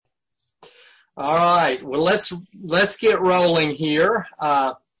All right. Well, let's get rolling here.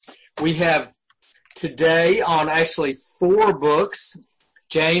 We have today on actually 4 books: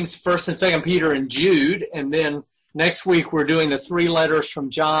 James, 1st and 2nd Peter, and Jude. And then next week we're doing the 3 letters from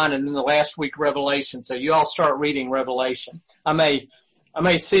John, and then the last week Revelation. So you all start reading Revelation. I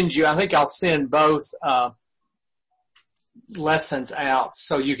may send you. I think I'll send both lessons out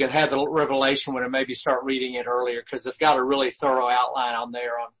so you can have the Revelation one and maybe start reading it earlier, because they've got a really thorough outline on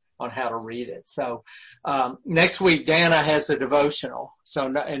there on how to read it. So next week Dana has a devotional,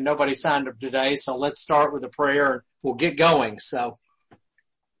 and nobody signed up today, so let's start with a prayer and we'll get going. So,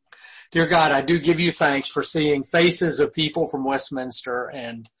 dear God, I do give you thanks for seeing faces of people from Westminster,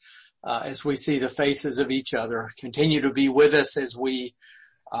 and as we see the faces of each other, continue to be with us as we,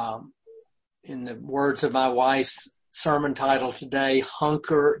 in the words of my wife's sermon title today,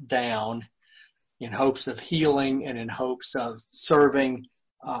 hunker down in hopes of healing and in hopes of serving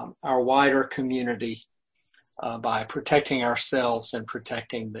our wider community by protecting ourselves and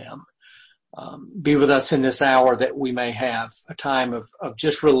protecting them. Be with us in this hour that we may have a time of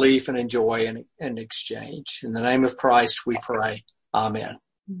just relief and joy and exchange. In the name of Christ we pray. Amen.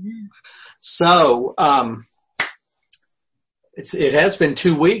 Mm-hmm. So, it has been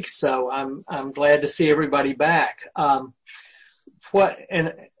 2 weeks, so I'm glad to see everybody back. What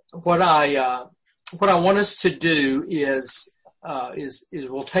I want us to do is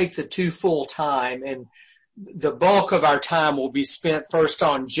we'll take the 2 full time, and the bulk of our time will be spent first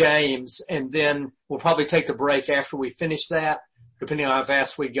on James, and then we'll probably take the break after we finish that, depending on how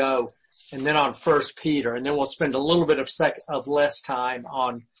fast we go, and then on 1st Peter, and then we'll spend a little bit of less time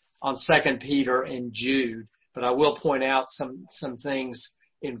on 2nd Peter and Jude. But I will point out some things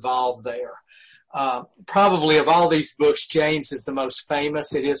involved there. Probably of all these books, James is the most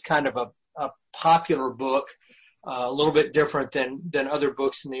famous. It is kind of a popular book, a little bit different than other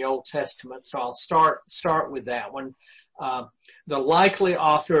books in the Old Testament. So I'll start with that one. The likely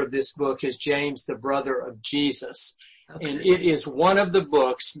author of this book is James, the brother of Jesus. Okay. And it is one of the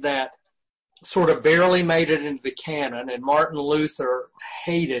books that sort of barely made it into the canon, and Martin Luther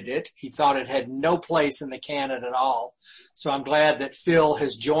hated it. He thought it had no place in the canon at all. So I'm glad that Phil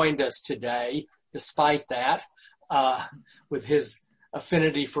has joined us today, despite that, with his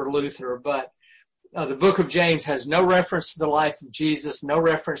affinity for Luther. But the book of James has no reference to the life of Jesus, no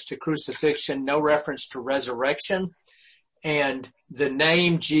reference to crucifixion, no reference to resurrection. And the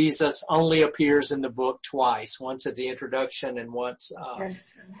name Jesus only appears in the book twice, once at the introduction and once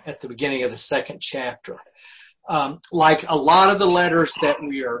at the beginning of the 2nd chapter. Like a lot of the letters that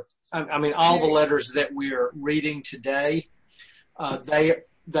all the letters that we are reading today,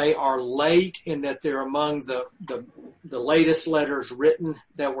 they are late in that they're among the latest letters written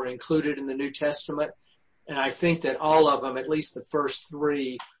that were included in the New Testament. And I think that all of them, at least the first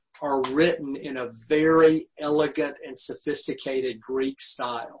 3, are written in a very elegant and sophisticated Greek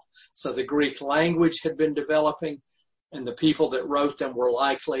style. So the Greek language had been developing, and the people that wrote them were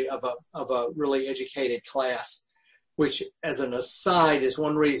likely of a really educated class, which, as an aside, is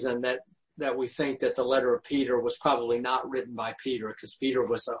one reason that we think that the letter of Peter was probably not written by Peter, because Peter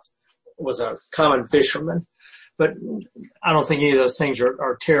was a common fisherman. But I don't think any of those things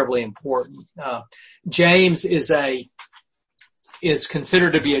are terribly important. James is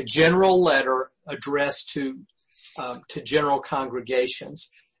considered to be a general letter addressed to general congregations,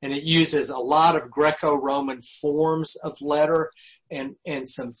 and it uses a lot of Greco-Roman forms of letter and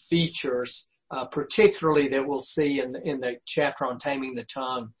some features, particularly that we'll see in the chapter on taming the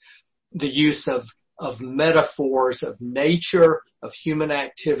tongue, the use of metaphors of nature, of human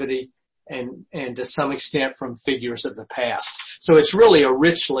activity, and to some extent from figures of the past. So it's really a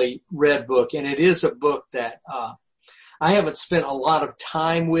richly read book, and it is a book that I haven't spent a lot of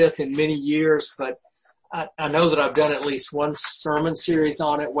time with in many years, but I know that I've done at least one sermon series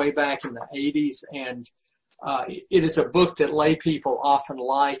on it way back in the 80s, and it is a book that lay people often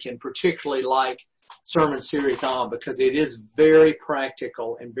like, and particularly like sermon series on, because it is very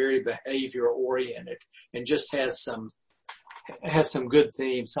practical and very behavior oriented, and just has some good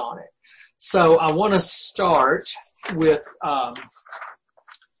themes on it. So I want to start with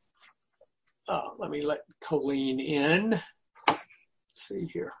let me let Colleen in. Let's see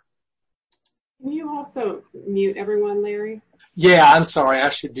here. Can you also mute everyone, Larry? Yeah, I'm sorry. I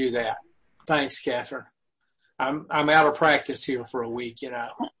should do that. Thanks, Catherine. I'm out of practice here for a week,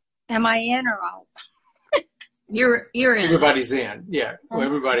 Am I in or out? You're in. Everybody's in. Yeah. Well,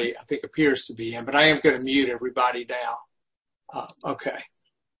 everybody, I think, appears to be in, but I am going to mute everybody now. Okay.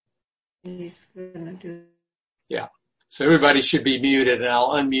 He's going to do. Yeah. So everybody should be muted, and I'll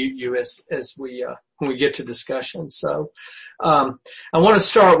unmute you as we when we get to discussion. So, I want to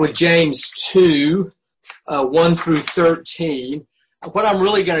start with James 2, 1 through 13. What I'm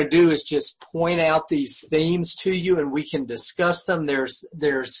really going to do is just point out these themes to you, and we can discuss them. Or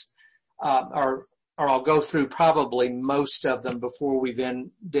I'll go through probably most of them before we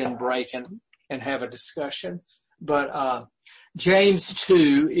then break and have a discussion. But James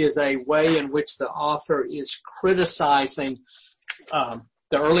 2 is a way in which the author is criticizing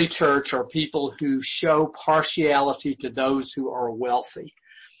the early church, or people who show partiality to those who are wealthy.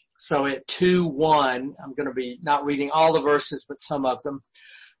 So at 2:1, I'm going to be not reading all the verses, but some of them.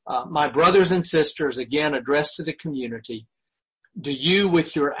 My brothers and sisters, again addressed to the community, do you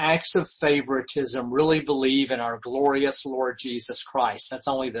with your acts of favoritism really believe in our glorious Lord Jesus Christ? That's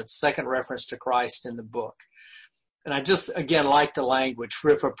only the second reference to Christ in the book. And I just, again, like the language. For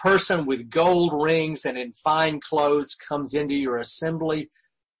if a person with gold rings and in fine clothes comes into your assembly,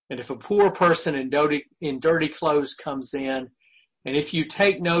 and if a poor person in dirty clothes comes in, and if you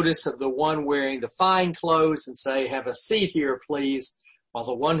take notice of the one wearing the fine clothes and say, have a seat here, please, while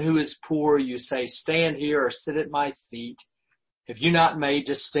the one who is poor, you say, stand here or sit at my feet, have you not made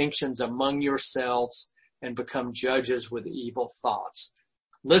distinctions among yourselves and become judges with evil thoughts?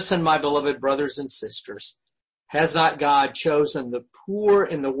 Listen, my beloved brothers and sisters. Has not God chosen the poor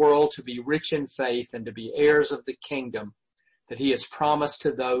in the world to be rich in faith and to be heirs of the kingdom that he has promised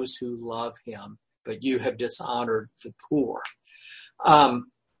to those who love him? But you have dishonored the poor.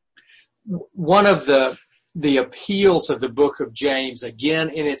 One of the appeals of the book of James, again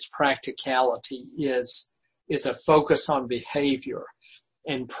in its practicality, is a focus on behavior.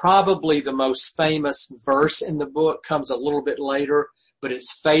 And probably the most famous verse in the book comes a little bit later, but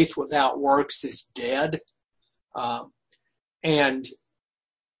it's faith without works is dead. And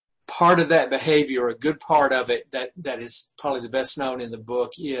part of that behavior, a good part of it that is probably the best known in the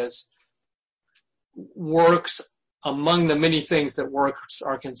book, is works. Among the many things that works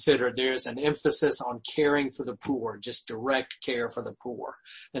are considered, there's an emphasis on caring for the poor, just direct care for the poor.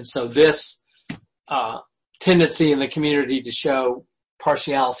 And so this tendency in the community to show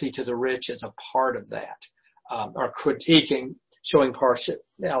partiality to the rich is a part of that, or showing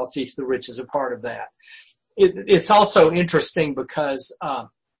partiality to the rich is a part of that. It's also interesting because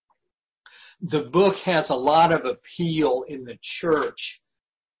the book has a lot of appeal in the church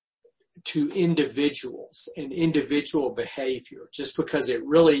to individuals and individual behavior, just because it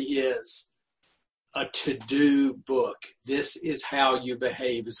really is a to-do book. This is how you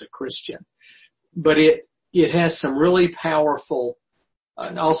behave as a Christian. But it has some really powerful,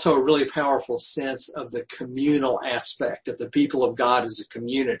 and also a really powerful sense of the communal aspect of the people of God as a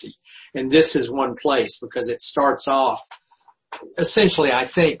community. And this is one place, because it starts off essentially, I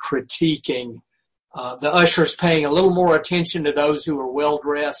think, critiquing the ushers paying a little more attention to those who are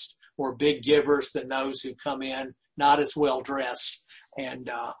well-dressed or big givers than those who come in not as well-dressed and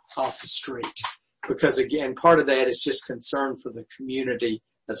off the street. Because, again, part of that is just concern for the community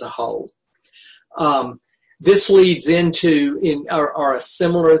as a whole. This leads into a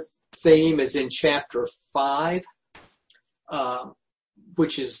similar theme as in chapter 5,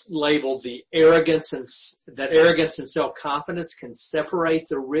 which is labeled arrogance and self-confidence can separate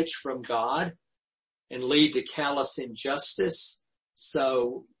the rich from God and lead to callous injustice.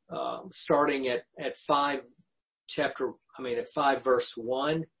 So, starting at 5 verse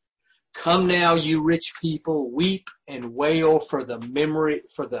 1, come now, you rich people, weep and wail for the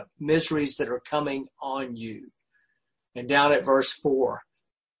miseries that are coming on you. And down at verse 4,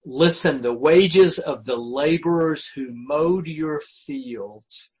 listen, the wages of the laborers who mowed your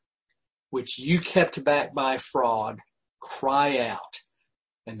fields, which you kept back by fraud, cry out.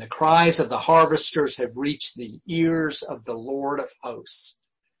 And the cries of the harvesters have reached the ears of the Lord of hosts.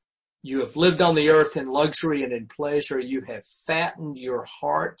 You have lived on the earth in luxury and in pleasure. You have fattened your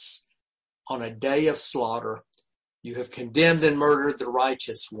hearts on a day of slaughter. You have condemned and murdered the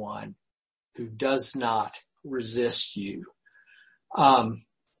righteous one who does not resist you.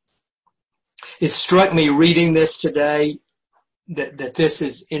 It struck me reading this today that this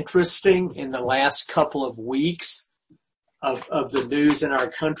is interesting in the last couple of weeks of the news in our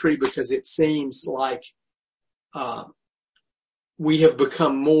country, because it seems like we have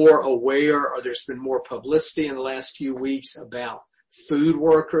become more aware, or there's been more publicity in the last few weeks about food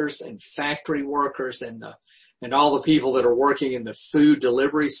workers and factory workers and all the people that are working in the food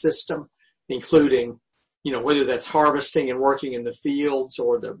delivery system, including, whether that's harvesting and working in the fields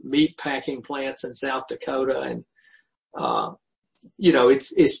or the meat packing plants in South Dakota. And,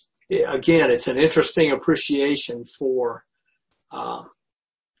 it's an interesting appreciation for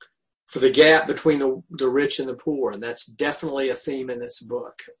the gap between the rich and the poor. And that's definitely a theme in this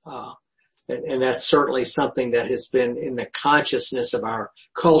book. And that's certainly something that has been in the consciousness of our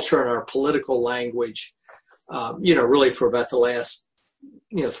culture and our political language, really for about the last,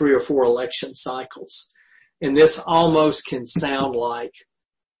 3 or 4 election cycles. And this almost can sound like,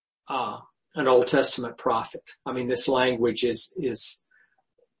 an Old Testament prophet. I mean, this language is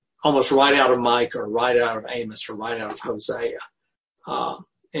almost right out of Micah or right out of Amos or right out of Hosea.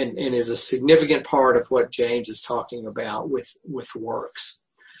 And is a significant part of what James is talking about with works.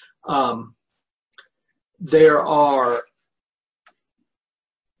 There are,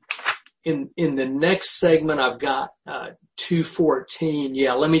 in the next segment, I've got, 2:14.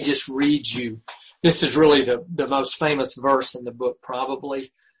 Yeah, let me just read you. This is really the most famous verse in the book,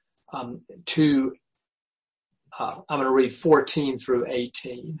 probably. I'm going to read 14 through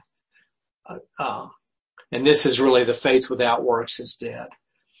 18. And this is really the faith without works is dead.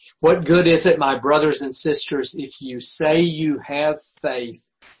 What good is it, my brothers and sisters, if you say you have faith,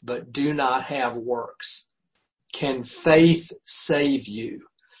 but do not have works? Can faith save you?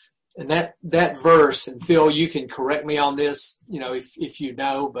 And that verse, and Phil, you can correct me on this, if you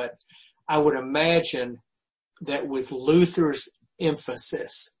know, but I would imagine that with Luther's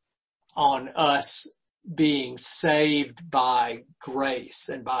emphasis on us being saved by grace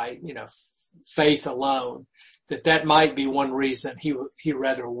and by, faith alone, that might be one reason he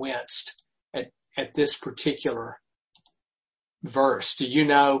rather winced at this particular verse. Do you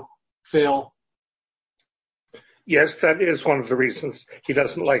know, Phil? Yes, that is one of the reasons he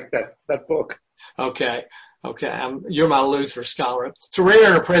doesn't like that book. Okay. You're my Luther scholar. It's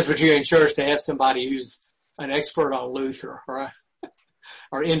rare in a Presbyterian church to have somebody who's an expert on Luther, right?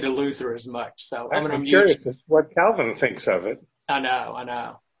 Or into Luther as much. So I'm going to curious as what Calvin thinks of it. I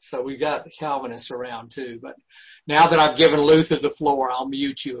know. So we got the Calvinists around too, but now that I've given Luther the floor, I'll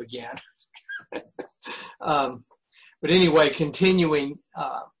mute you again. But anyway, continuing,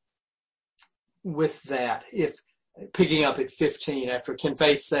 with that, if picking up at 15 after can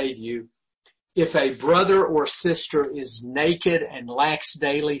faith save you? If a brother or sister is naked and lacks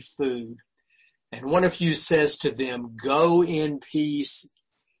daily food, and one of you says to them, go in peace,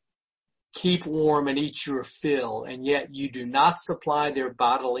 keep warm and eat your fill, and yet you do not supply their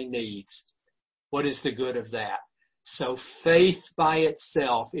bodily needs, what is the good of that? So faith by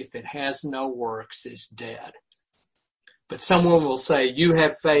itself, if it has no works, is dead. But someone will say, you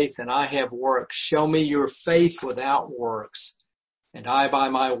have faith and I have works. Show me your faith without works, and I by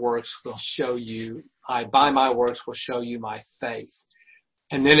my works will show you my faith.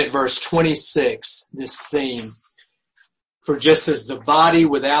 And then at verse 26, this theme, for just as the body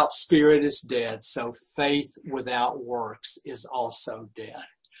without spirit is dead, so faith without works is also dead.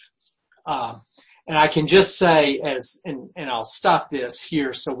 And I can just say and I'll stop this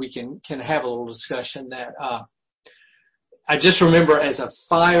here so we can have a little discussion that, I just remember as a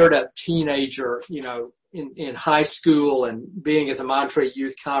fired up teenager, in high school and being at the Monterey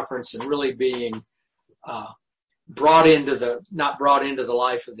Youth Conference and really being, not brought into the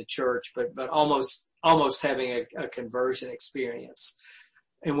life of the church, but almost having a conversion experience.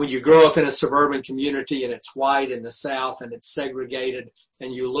 And when you grow up in a suburban community and it's white in the South and it's segregated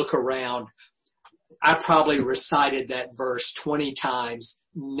and you look around, I probably recited that verse 20 times,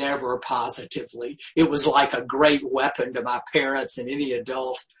 never positively. It was like a great weapon to my parents and any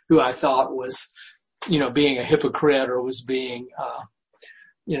adult who I thought was, being a hypocrite or was being,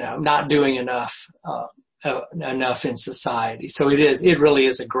 not doing enough in society. So it really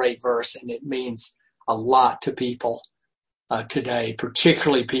is a great verse, and it means a lot to people, today,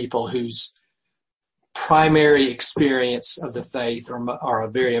 particularly people whose primary experience of the faith or a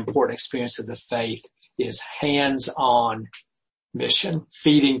very important experience of the faith is hands-on mission,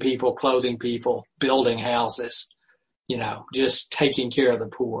 feeding people, clothing people, building houses, just taking care of the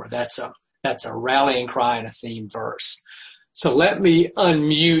poor. That's a rallying cry and a theme verse. So let me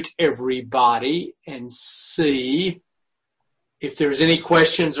unmute everybody and see if there's any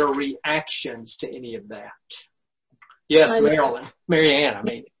questions or reactions to any of that. Yes,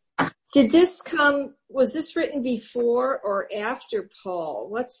 Marianne, was this written before or after Paul?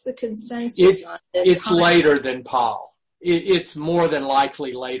 What's the consensus on this? It's later than Paul. It's more than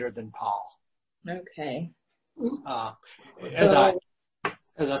likely later than Paul. Okay.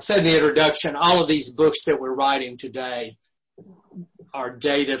 As I said in the introduction, all of these books that we're writing today are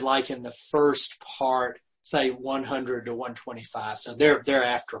dated like in the first part, say 100 to 125. So they're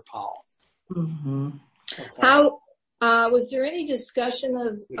after Paul. Mm-hmm. Okay. Was there any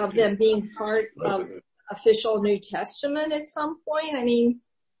discussion of them being part of official New Testament at some point? I mean,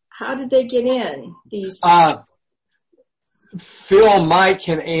 how did they get in these? Phil Mike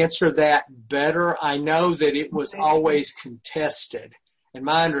can answer that better. I know that it was always contested And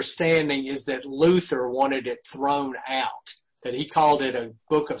my understanding is that Luther wanted it thrown out, that he called it a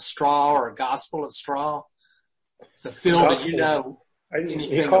book of straw or a gospel of straw. So Phil, did you know anything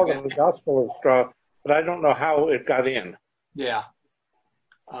he called about it the gospel of straw, but I don't know how it got in. Yeah.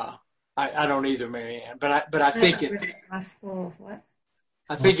 I don't either, Mary Ann, but I think it's Gospel of what?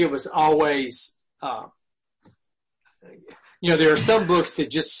 I think it was always, there are some books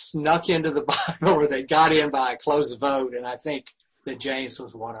that just snuck into the Bible or they got in by a close vote, and I think that James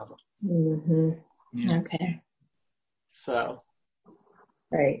was one of them. Mm-hmm. Yeah. Okay. So.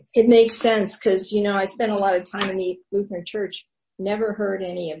 Right. It makes sense because, I spent a lot of time in the Lutheran church, never heard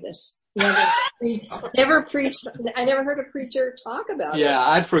any of this. Never preached. I never heard a preacher talk about it. Yeah,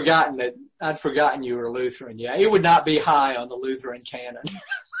 I'd forgotten you were Lutheran. Yeah, it would not be high on the Lutheran canon.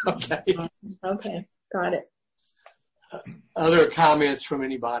 Okay. Okay. Got it. Other comments from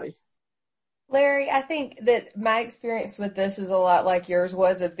anybody? Larry, I think that my experience with this is a lot like yours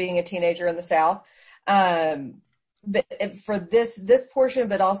was of being a teenager in the South. But for this portion,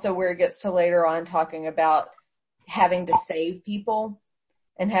 but also where it gets to later on talking about having to save people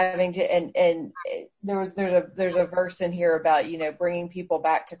and having to, and there's a verse in here about, bringing people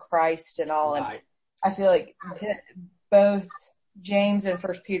back to Christ and all. And Right. I feel like both James and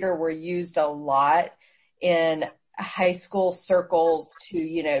First Peter were used a lot in high school circles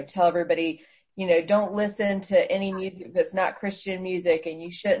to, tell everybody, don't listen to any music that's not Christian music, and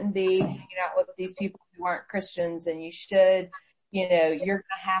you shouldn't be hanging out with these people who aren't Christians, and you should, you're going to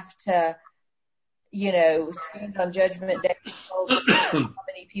have to, stand on Judgment Day and tell how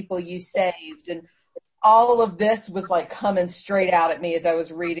many people you saved. And all of this was like coming straight out at me as I was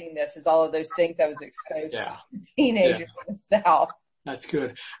reading this, as all of those things I was exposed to as a teenager in the South. That's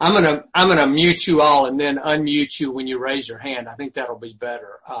good. I'm gonna mute you all and then unmute you when you raise your hand. I think that'll be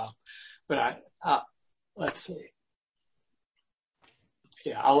better. But let's see.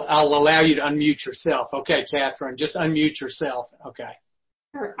 Yeah, I'll allow you to unmute yourself. Okay, Catherine, just unmute yourself. Okay.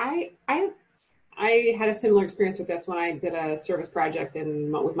 Sure. I had a similar experience with this when I did a service project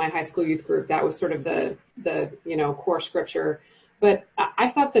with my high school youth group. That was sort of the core scripture. But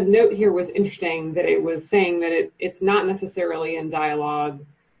I thought the note here was interesting, that it was saying that it's not necessarily in dialogue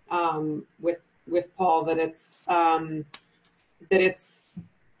with Paul, that it's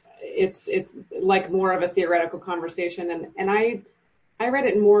like more of a theoretical conversation, and I read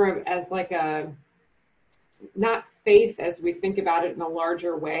it more of as like a, not faith as we think about it in a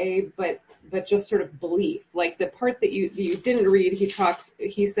larger way, but just sort of belief. Like the part that you didn't read,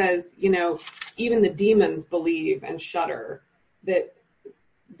 he says, even the demons believe and shudder. That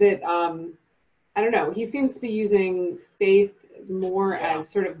I don't know, he seems to be using faith more as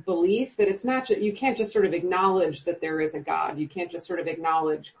sort of belief, that it's not you can't just sort of acknowledge that there is a God. You can't just sort of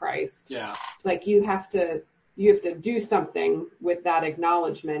acknowledge Christ. Yeah. Like you have to do something with that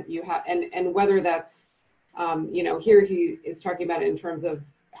acknowledgement. And whether that's, here he is talking about it in terms of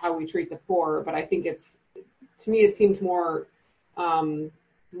how we treat the poor, but I think to me it seemed more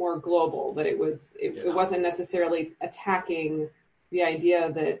global, that it wasn't necessarily attacking the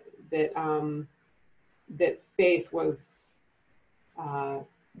idea that faith was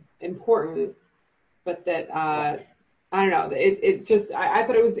important, but that I don't know. It just I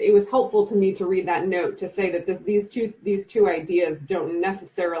thought it was helpful to me to read that note to say that these two ideas don't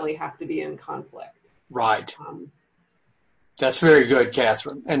necessarily have to be in conflict. Right. That's very good,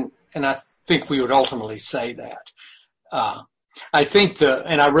 Catherine, and I think we would ultimately say that. I think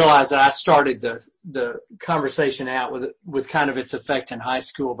and I realize that I started the conversation out with kind of its effect in high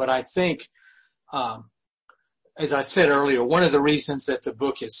school, but I think, as I said earlier, one of the reasons that the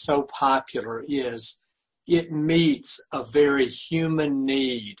book is so popular is it meets a very human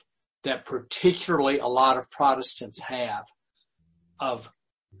need that particularly a lot of Protestants have of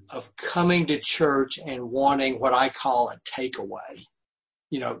coming to church and wanting what I call a takeaway.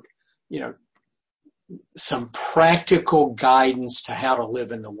 Some practical guidance to how to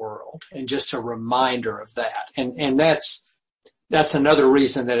live in the world, and just a reminder of that. And that's another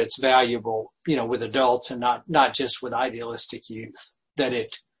reason that it's valuable, with adults and not just with idealistic youth, that it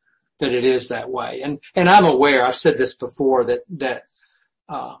is that way. And I'm aware, I've said this before, that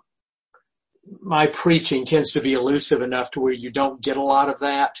my preaching tends to be elusive enough to where you don't get a lot of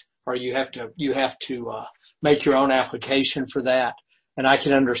that, or you have to make your own application for that. And I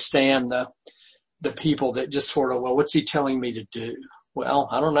can understand the people that just sort of, well, what's he telling me to do? Well,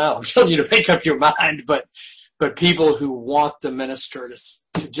 I don't know. I'm telling you to make up your mind, but people who want the minister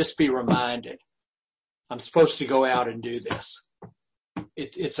to just be reminded, I'm supposed to go out and do this.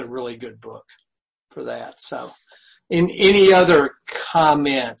 It's a really good book for that. So, any other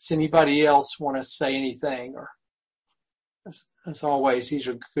comments? Anybody else want to say anything? Or as always, these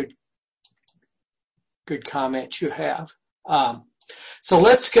are good comments you have. So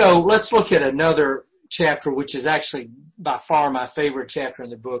let's look at another chapter, which is actually by far my favorite chapter in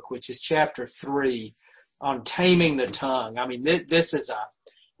the book, which is chapter 3 on taming the tongue. I mean, this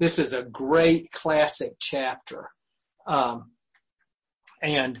is a great classic chapter.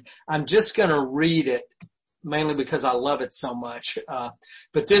 And I'm just going to read it mainly because I love it so much.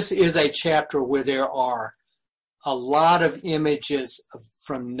 But this is a chapter where there are a lot of images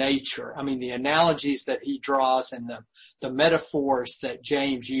from nature. I mean, the analogies that he draws and the metaphors that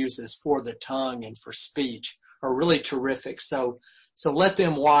James uses for the tongue and for speech are really terrific. So let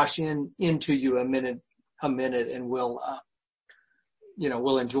them wash into you a minute, and we'll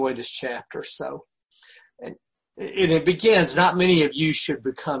enjoy this chapter. So, and it begins, not many of you should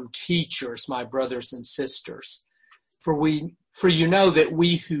become teachers, my brothers and sisters, for you know that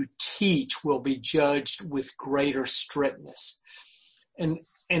we who teach will be judged with greater strictness. And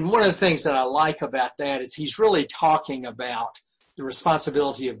one of the things that I like about that is he's really talking about the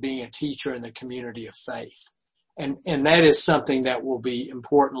responsibility of being a teacher in the community of faith. And that is something that will be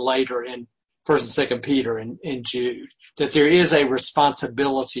important later in 1st and 2nd Peter and Jude, that there is a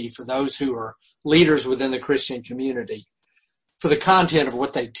responsibility for those who are leaders within the Christian community for the content of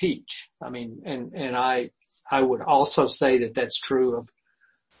what they teach. I mean, and I would also say that that's true of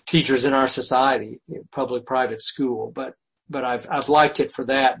teachers in our society, public, private school, but I've liked it for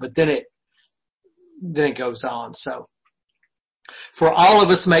that, but then it goes on. So, for all of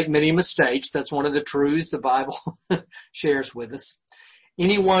us make many mistakes. That's one of the truths the Bible shares with us.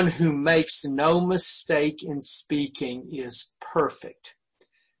 Anyone who makes no mistake in speaking is perfect,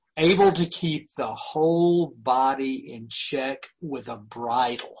 able to keep the whole body in check with a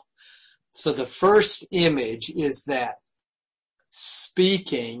bridle. So the first image is that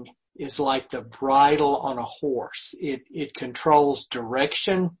speaking is like the bridle on a horse. It controls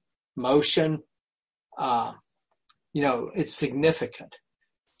direction, motion. It's significant.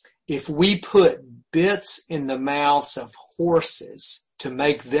 If we put bits in the mouths of horses to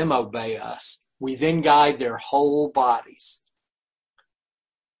make them obey us, we then guide their whole bodies.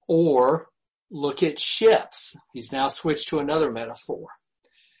 Or look at ships. He's now switched to another metaphor.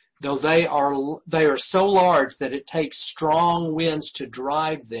 Though they are so large that it takes strong winds to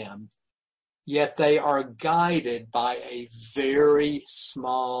drive them, yet they are guided by a very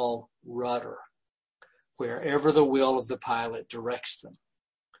small rudder, wherever the will of the pilot directs them.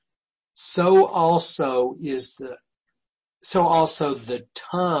 So also the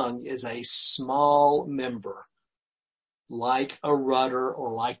tongue is a small member, like a rudder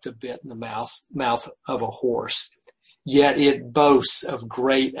or like the bit in the mouth of a horse. Yet it boasts of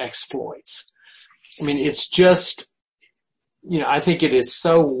great exploits. I mean, it's just, I think it is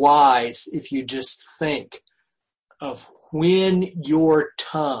so wise if you just think of when your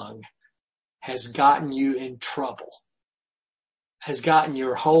tongue has gotten you in trouble, has gotten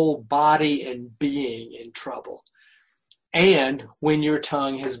your whole body and being in trouble, and when your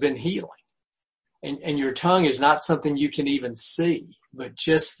tongue has been healing. And your tongue is not something you can even see, but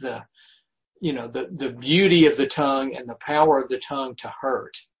just the beauty of the tongue and the power of the tongue to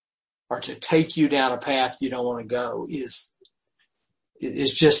hurt or to take you down a path you don't want to go is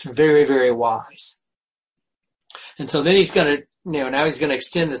just very, very wise. And so then he's going to, now he's going to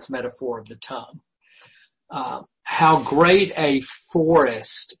extend this metaphor of the tongue. How great a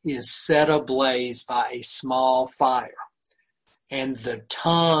forest is set ablaze by a small fire, and the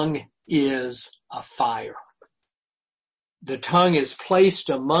tongue is a fire. The tongue is placed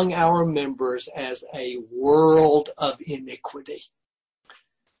among our members as a world of iniquity,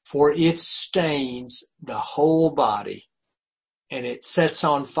 for it stains the whole body, and it sets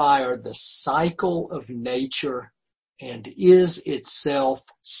on fire the cycle of nature and is itself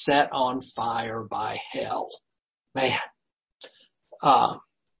set on fire by hell. Man.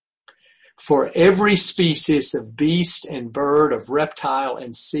 For every species of beast and bird, of reptile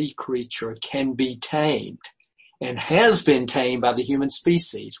and sea creature can be tamed and has been tamed by the human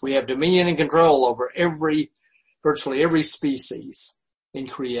species. We have dominion and control over virtually every species in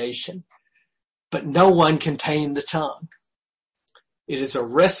creation, but no one can tame the tongue. It is a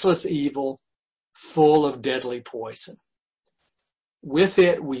restless evil full of deadly poison. With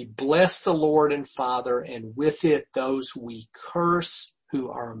it we bless the Lord and Father, and with it those we curse who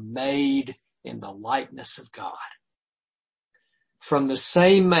are made in the likeness of God. From the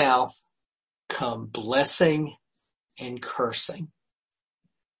same mouth come blessing and cursing.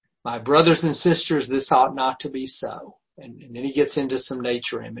 My brothers and sisters, this ought not to be so. And then he gets into some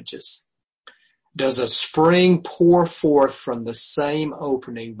nature images. Does a spring pour forth from the same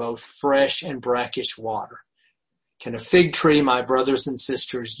opening both fresh and brackish water? Can a fig tree, my brothers and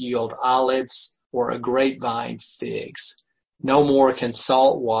sisters, yield olives, or a grapevine figs? No more can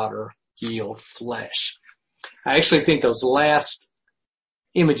salt water yield flesh. I actually think those last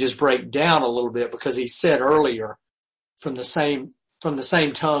images break down a little bit, because he said earlier, from the same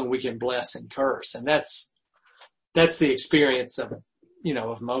tongue we can bless and curse. And that's the experience of,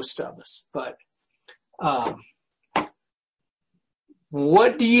 of most of us. But,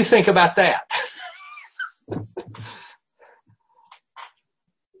 what do you think about that?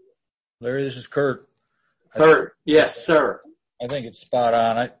 Larry, this is Kurt. Kurt, yes, sir. I think it's spot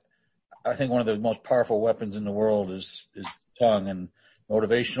on. I think one of the most powerful weapons in the world is tongue, and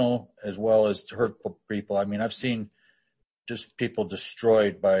motivational as well as to hurt people. I mean, I've seen just people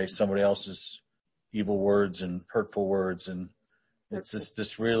destroyed by somebody else's evil words and hurtful words, and it's just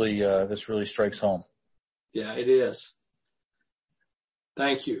this really strikes home. Yeah, it is.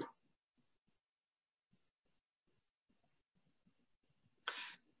 Thank you.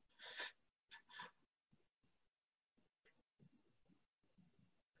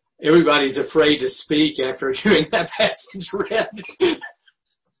 Everybody's afraid to speak after hearing that passage read.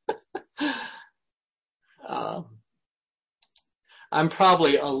 I'm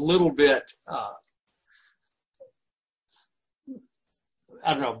probably a little bit,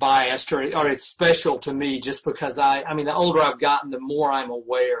 biased, or it's special to me just because the older I've gotten, the more I'm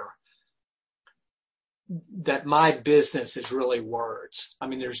aware that my business is really words. I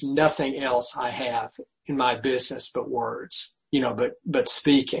mean, there's nothing else I have in my business but words, but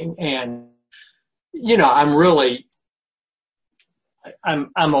speaking. And,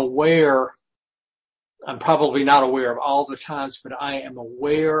 I'm aware. I'm probably not aware of all the times, but I am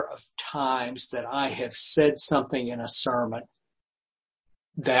aware of times that I have said something in a sermon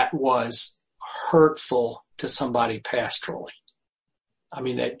that was hurtful to somebody pastorally. I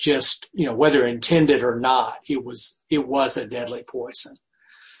mean, that just, whether intended or not, it was a deadly poison.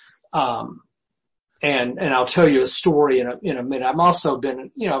 And I'll tell you a story in a minute. I've also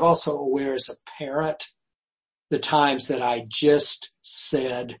aware as a parent the times that I just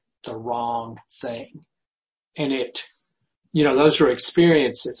said the wrong thing. And those are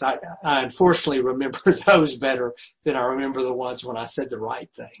experiences. I unfortunately remember those better than I remember the ones when I said the right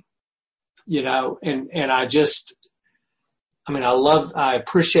thing, and I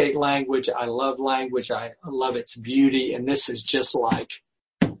appreciate language. I love language. I love its beauty. And this is just like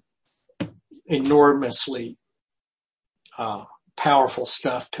enormously, powerful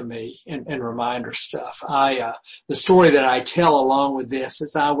stuff to me and reminder stuff. The story that I tell along with this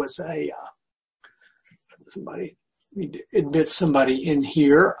is I was admit somebody in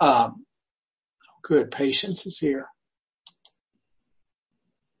here. Good. Patience is here.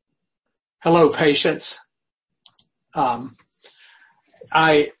 Hello, Patience.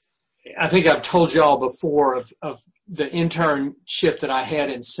 I think I've told y'all before of the internship that I had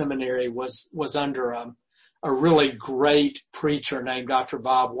in seminary was under a really great preacher named Dr.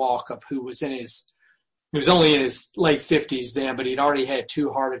 Bob Walkup, who was only in his late 50s then, but he'd already had 2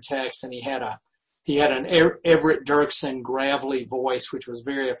 heart attacks, and he had an Everett Dirksen gravelly voice, which was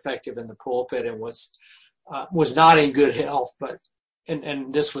very effective in the pulpit, and was not in good health,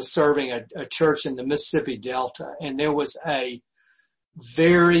 and this was serving a church in the Mississippi Delta. And there was a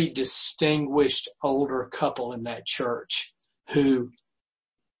very distinguished older couple in that church who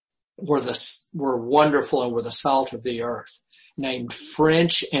were wonderful and were the salt of the earth, named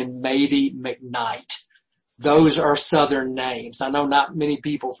French and Mady McKnight. Those are Southern names. I know not many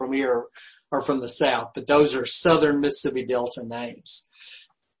people from here are from the South, but those are Southern Mississippi Delta names.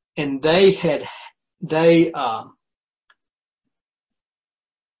 And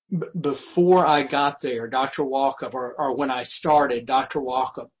before I got there, Dr. Walkup, or when I started, Dr.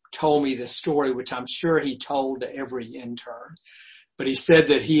 Walkup told me this story, which I'm sure he told to every intern. But he said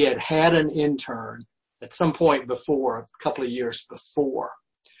that he had an intern at some point before, a couple of years before,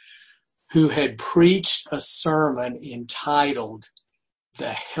 who had preached a sermon entitled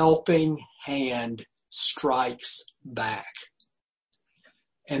 "The Helping Hand Strikes Back."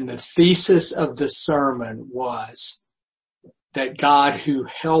 And the thesis of the sermon was that God, who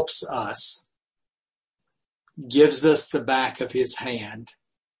helps us, gives us the back of his hand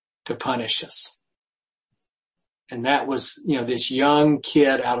to punish us. And that was, this young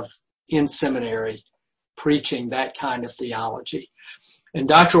kid in seminary preaching that kind of theology. And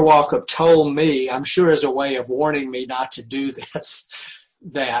Dr. Walkup told me, I'm sure as a way of warning me not to do this,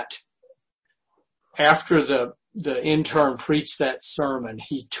 that after the intern preached that sermon,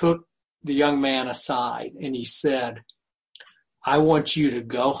 he took the young man aside and he said, I want you to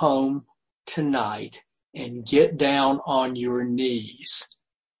go home tonight and get down on your knees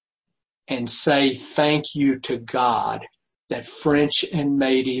and say thank you to God that French and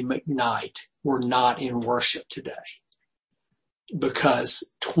Maddie McKnight were not in worship today.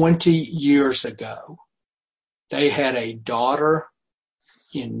 Because 20 years ago, they had a daughter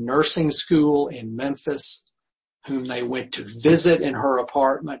in nursing school in Memphis whom they went to visit in her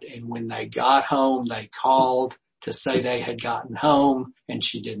apartment. And when they got home, they called to say they had gotten home, and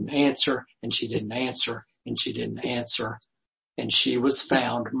she didn't answer, and she didn't answer, and she didn't answer. And she was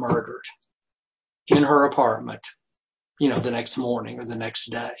found murdered in her apartment, the next morning or the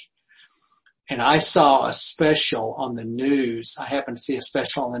next day. And I saw a special on the news. I happened to see a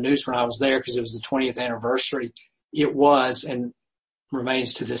special on the news when I was there because it was the 20th anniversary. It was and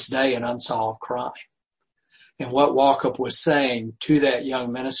remains to this day an unsolved crime. And what Walkup was saying to that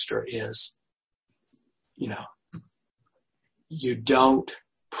young minister is, you don't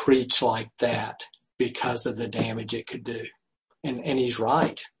preach like that because of the damage it could do. And he's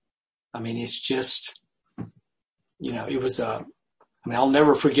right. I mean, it's just, it was I'll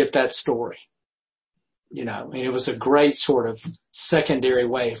never forget that story. It was a great sort of secondary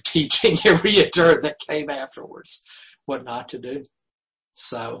way of teaching every intern that came afterwards what not to do.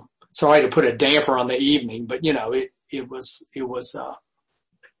 So sorry to put a damper on the evening, but it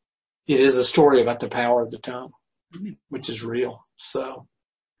is a story about the power of the tongue, which is real. So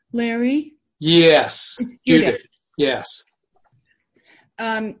Larry? Yes. Judith. Yes.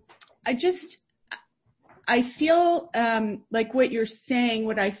 I feel like what you're saying,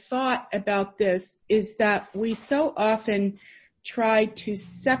 what I thought about this is that we so often try to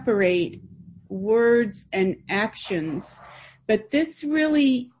separate words and actions, but this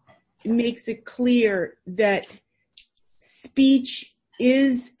really makes it clear that speech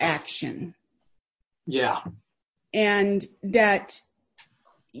is action. Yeah. And that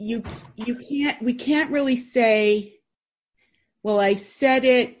we can't really say, well, I said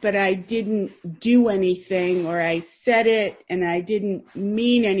it, but I didn't do anything, or I said it and I didn't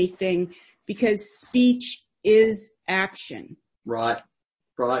mean anything, because speech is action. Right.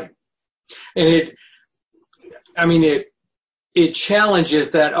 And it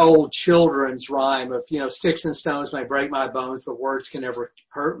challenges that old children's rhyme of, sticks and stones may break my bones, but words can never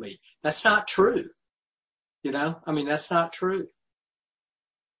hurt me. That's not true. That's not true.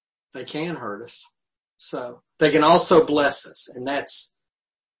 They can hurt us. So they can also bless us. And that's,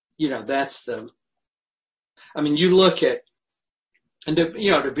 you look at, and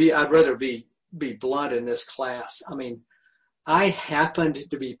I'd rather be blunt in this class. I happened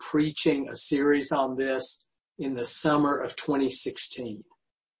to be preaching a series on this in the summer of 2016.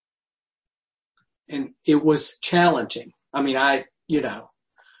 And it was challenging.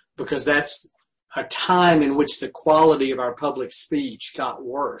 Because that's a time in which the quality of our public speech got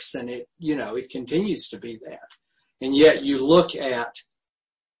worse, and it continues to be that. And yet you look at,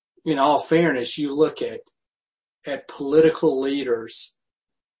 in all fairness, you look at political leaders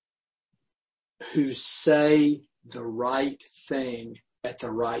who say the right thing at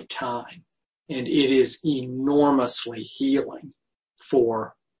the right time, and it is enormously healing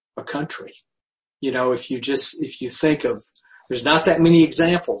for a country. If you think of, there's not that many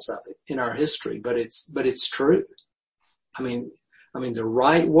examples of it in our history, but it's true. The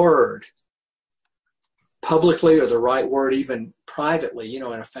right word publicly, or the right word even privately, in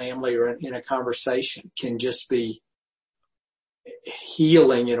a family or in a conversation, can just be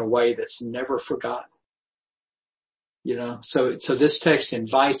healing in a way that's never forgotten. So this text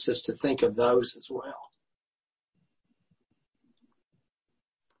invites us to think of those as well.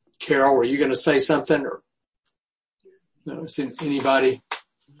 Carol, were you going to say something, or? No, is anybody?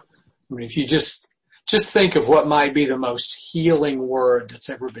 If you just think of what might be the most healing word that's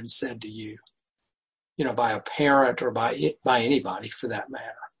ever been said to you, by a parent or by anybody for that matter.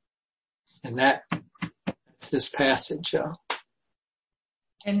 And that's this passage.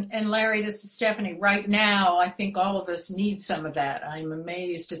 And Larry, this is Stephanie. Right now, I think all of us need some of that. I'm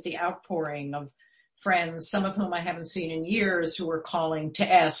amazed at the outpouring of friends, some of whom I haven't seen in years, who are calling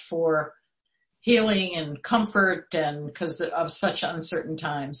to ask for healing and comfort, and because of such uncertain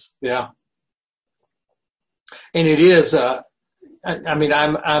times. Yeah. And it is, I'm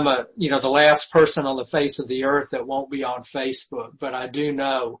the last person on the face of the earth that won't be on Facebook, but I do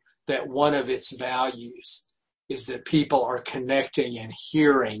know that one of its values is that people are connecting and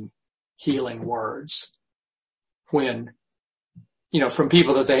hearing healing words when, from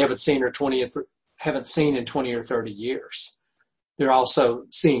people that they haven't seen in 20 or 30 years. They're also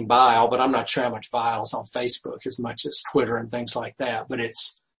seeing bile, but I'm not sure how much bile is on Facebook as much as Twitter and things like that. But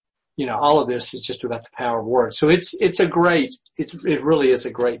it's, all of this is just about the power of words. So it really is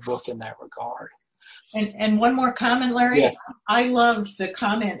a great book in that regard. And one more comment, Larry. Yeah. I loved the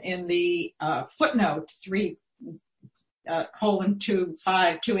comment in the footnote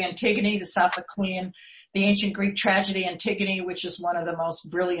 3:25 to Antigone, the Sophoclean, the ancient Greek tragedy Antigone, which is one of the most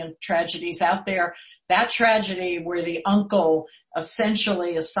brilliant tragedies out there. That tragedy where the uncle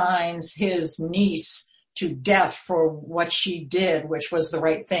essentially assigns his niece to death for what she did, which was the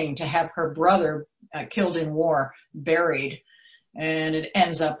right thing, to have her brother killed in war, buried. And it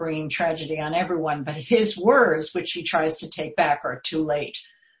ends up bringing tragedy on everyone. But his words, which he tries to take back, are too late.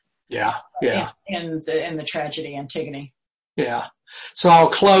 Yeah. In the tragedy Antigone. Yeah. So I'll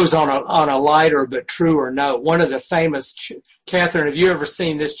close on a lighter but truer note. One of the famous, Catherine, have you ever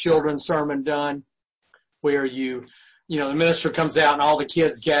seen this children's sermon done where the minister comes out and all the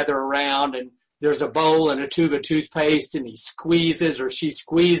kids gather around and there's a bowl and a tube of toothpaste and he squeezes or she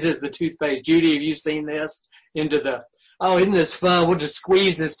squeezes the toothpaste. Judy, have you seen this? Oh, isn't this fun? We'll just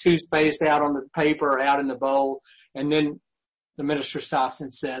squeeze this toothpaste out on the paper or out in the bowl. And then the minister stops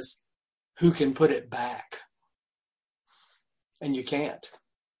and says, who can put it back? And you can't.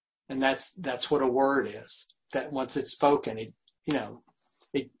 And that's what a word is. That once it's spoken, no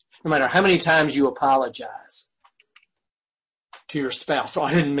matter how many times you apologize to your spouse. Oh,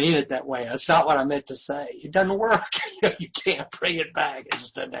 I didn't mean it that way. That's not what I meant to say. It doesn't work. You can't bring it back. It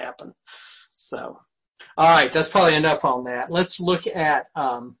just doesn't happen. So, all right. That's probably enough on that. Let's look at,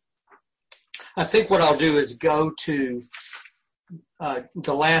 I think what I'll do is go to,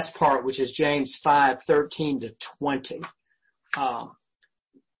 the last part, which is James 5:13-20.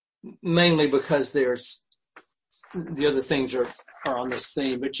 Mainly because there's the other things are on this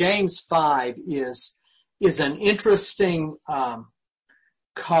theme, but James 5 is an interesting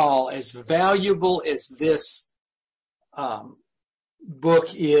call. As valuable as this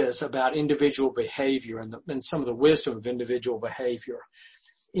book is about individual behavior and some of the wisdom of individual behavior,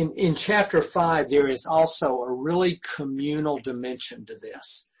 in chapter 5 there is also a really communal dimension to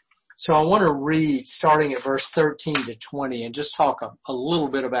this. So I want to read starting at verse 13-20 and just talk a little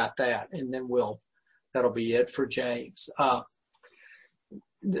bit about that, and then that'll be it for James.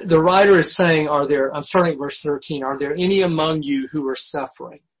 The writer is saying, I'm starting at verse 13, are there any among you who are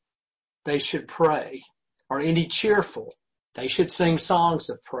suffering? They should pray. Are any cheerful? They should sing songs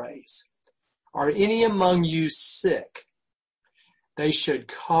of praise. Are any among you sick? They should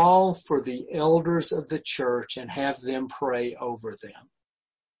call for the elders of the church and have them pray over them,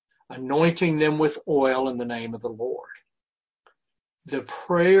 anointing them with oil in the name of the Lord. The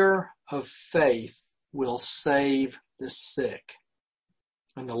prayer of faith will save the sick,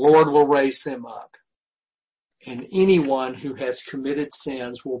 and the Lord will raise them up. And anyone who has committed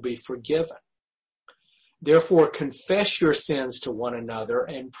sins will be forgiven. Therefore, confess your sins to one another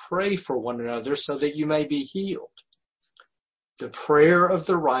and pray for one another so that you may be healed. The prayer of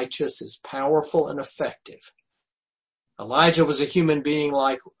the righteous is powerful and effective. Elijah was a human being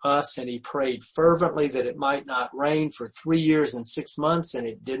like us, and he prayed fervently that it might not rain for 3 years and 6 months, and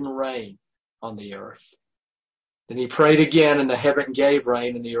it didn't rain on the earth. Then he prayed again, and the heaven gave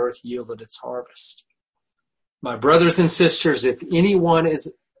rain, and the earth yielded its harvest. My brothers and sisters, if anyone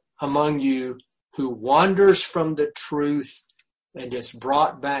is among you who wanders from the truth and is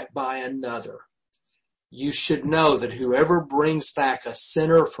brought back by another, you should know that whoever brings back a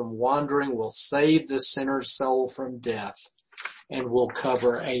sinner from wandering will save the sinner's soul from death and will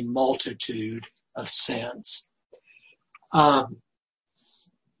cover a multitude of sins. When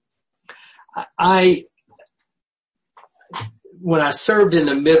I served in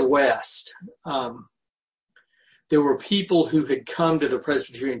the Midwest, there were people who had come to the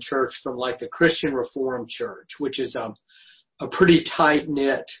Presbyterian Church from like the Christian Reformed Church, which is a pretty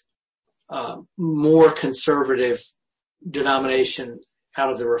tight-knit, more conservative denomination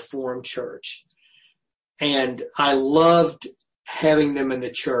out of the Reformed Church. And I loved having them in the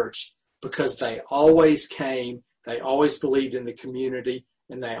church because they always came, they always believed in the community,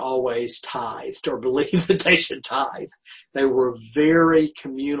 and they always tithed or believed that they should tithe. They were very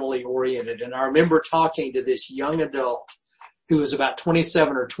communally oriented. And I remember talking to this young adult who was about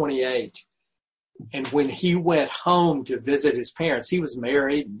 27 or 28. And when he went home to visit his parents, he was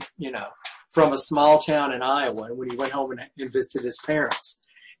married, from a small town in Iowa. And when he went home and visited his parents,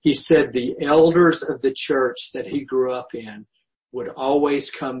 he said the elders of the church that he grew up in would always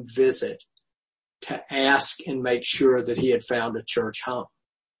come visit to ask and make sure that he had found a church home.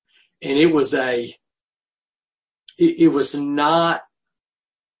 And it was a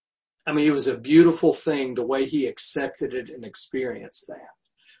beautiful thing the way he accepted it and experienced that.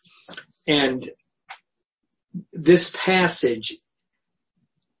 And this passage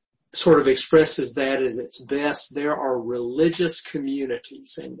sort of expresses that as its best. There are religious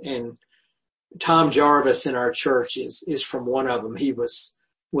communities and Tom Jarvis in our church is from one of them. He was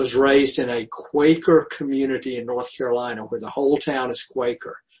raised in a Quaker community in North Carolina where the whole town is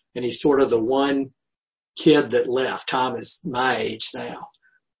Quaker. And he's sort of the one kid that left. Tom is my age now,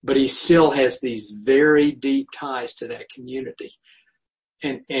 but he still has these very deep ties to that community.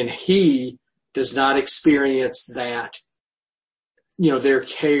 And he does not experience that, their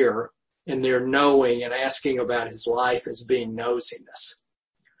care and their knowing and asking about his life as being nosiness.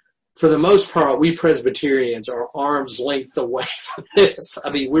 For the most part, we Presbyterians are arm's length away from this.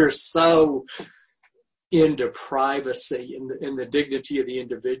 I mean, we're so into privacy and the dignity of the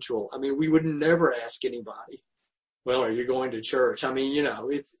individual. I mean, we would never ask anybody, well, are you going to church? I mean,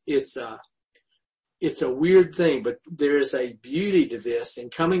 it's a weird thing, but there is a beauty to this,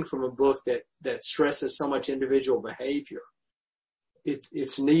 and coming from a book that stresses so much individual behavior.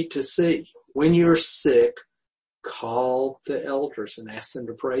 It's neat to see. When you're sick, call the elders and ask them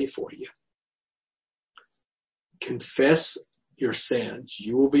to pray for you. Confess your sins.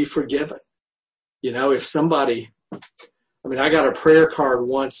 You will be forgiven. If somebody, I got a prayer card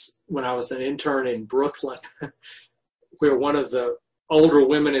once when I was an intern in Brooklyn where one of the older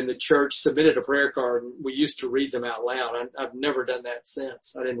women in the church submitted a prayer card, and we used to read them out loud. I've never done that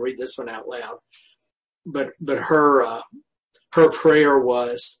since. I didn't read this one out loud. But her prayer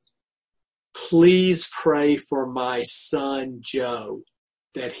was, please pray for my son Joe,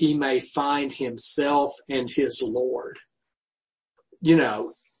 that he may find himself and his Lord.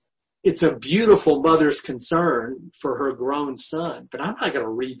 It's a beautiful mother's concern for her grown son, but I'm not going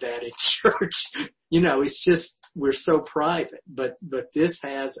to read that in church. It's just, we're so private, but this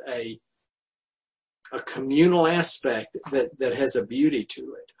has a communal aspect that has a beauty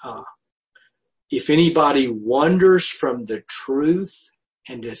to it. If anybody wanders from the truth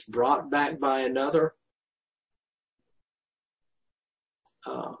and is brought back by another,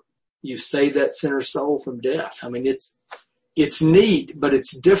 you save that sinner's soul from death. I mean, it's neat, but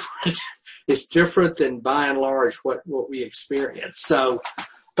it's different. It's different than by and large what we experience. So,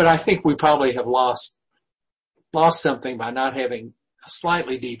 but I think we probably have lost something by not having a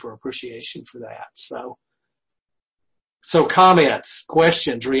slightly deeper appreciation for that. So comments,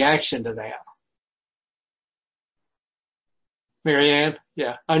 questions, reaction to that. Marianne,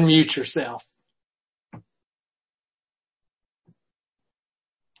 yeah, unmute yourself.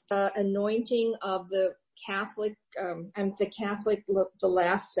 Anointing of the Catholic, the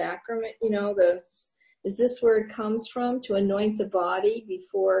last sacrament, is this where it comes from, to anoint the body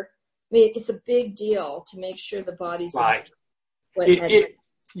before? It's a big deal to make sure the body's right.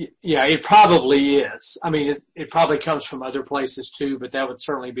 It probably is. It probably comes from other places too, but that would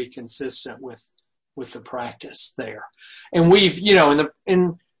certainly be consistent with the practice there. And we've,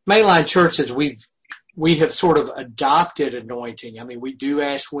 in mainline churches, we have sort of adopted anointing. We do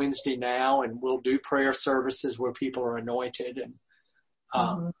Ash Wednesday now, and we'll do prayer services where people are anointed. And,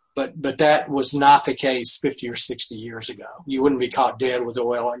 but that was not the case 50 or 60 years ago. You wouldn't be caught dead with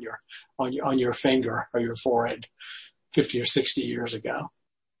oil on your finger or your forehead 50 or 60 years ago.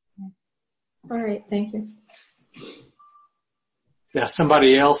 All right. Thank you. Yeah.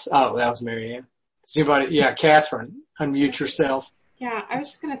 Somebody else. Oh, that was Marianne. Anybody? Yeah. Catherine, unmute yourself. Yeah. I was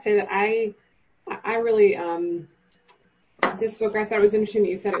just going to say that I really, this book, I thought it was interesting that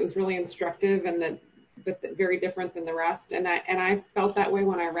you said it was really instructive and but very different than the rest. And I felt that way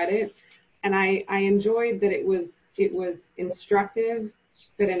when I read it. And I enjoyed that it was instructive,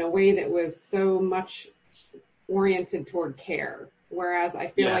 but in a way that was so much oriented toward care. Whereas I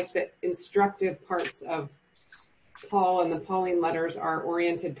feel like the instructive parts of Paul and the Pauline letters are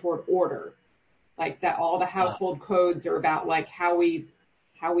oriented toward order. Like that all the household codes are about like how we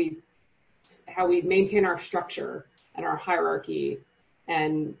maintain our structure and our hierarchy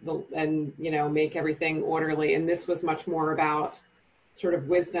and make everything orderly. And this was much more about sort of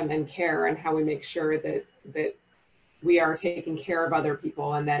wisdom and care and how we make sure that we are taking care of other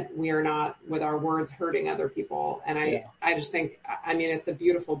people and that we are not with our words hurting other people. And I just think, it's a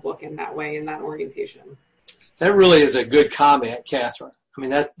beautiful book in that way, in that orientation. That really is a good comment, Catherine.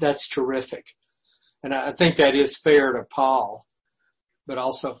 That's terrific. And I think that is fair to Paul, but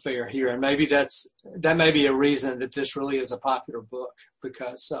also fair here. And maybe that may be a reason that this really is a popular book,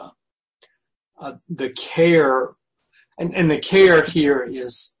 because the care and the care here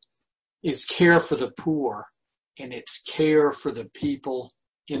is care for the poor, and it's care for the people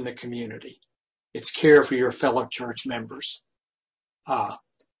in the community. It's care for your fellow church members. I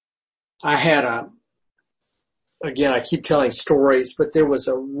had again, I keep telling stories, but there was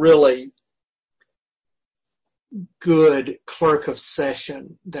a really good clerk of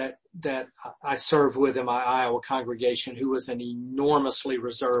session that I served with in my Iowa congregation, who was an enormously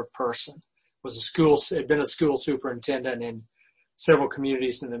reserved person. had been a school superintendent in several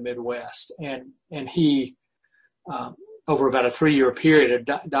communities in the Midwest. And he, over about a 3-year period,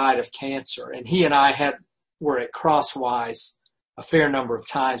 had died of cancer. And he and I were at crosswise a fair number of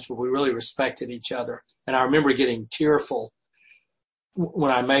times, but we really respected each other. And I remember getting tearful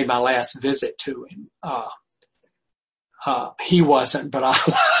when I made my last visit to him. He wasn't, but I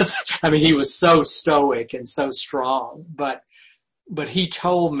was. I mean, he was so stoic and so strong, but he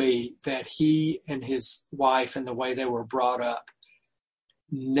told me that he and his wife and the way they were brought up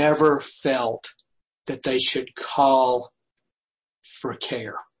never felt that they should call for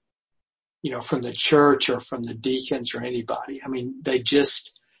care, from the church or from the deacons or anybody. I mean,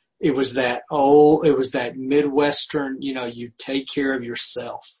 it was that Midwestern, you take care of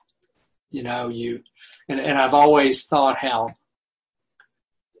yourself, and I've always thought how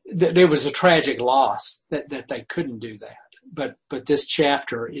there was a tragic loss that they couldn't do that. But this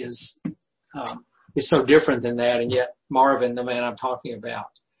chapter is so different than that. And yet Marvin, the man I'm talking about,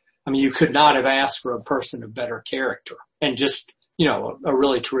 I mean, you could not have asked for a person of better character and just, a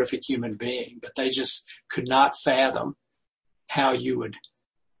really terrific human being, but they just could not fathom how you would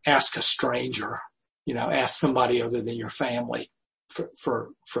ask a stranger, ask somebody other than your family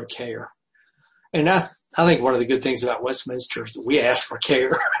for care. And I think one of the good things about Westminster is that we ask for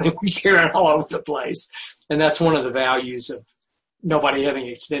care. We care all over the place. And that's one of the values of nobody having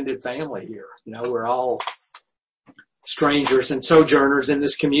extended family here. We're all strangers and sojourners in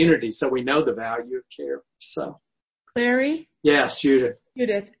this community, so we know the value of care. So, Larry? Yes, Judith.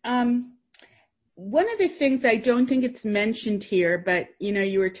 One of the things, I don't think it's mentioned here, but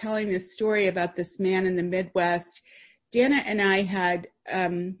you were telling this story about this man in the Midwest. Dana and I had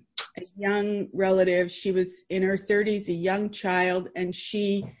a young relative. She was in her 30s, a young child, and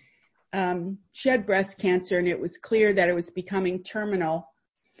she had breast cancer, and it was clear that it was becoming terminal.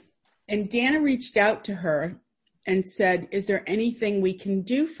 And Dana reached out to her and said, "Is there anything we can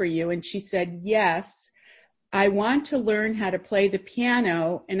do for you?" And she said, "Yes, I want to learn how to play the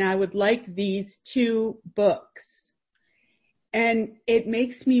piano, and I would like these 2 books." And it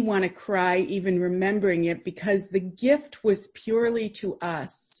makes me want to cry even remembering it, because the gift was purely to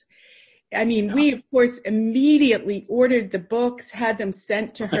us. I mean, we, of course, immediately ordered the books, had them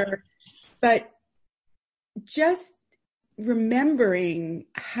sent to her, but just remembering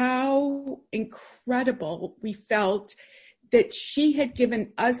how incredible we felt that she had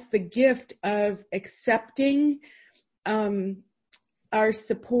given us the gift of accepting our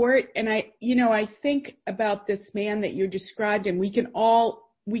support. And I think about this man that you described, and we can all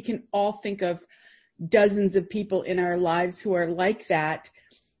think of dozens of people in our lives who are like that.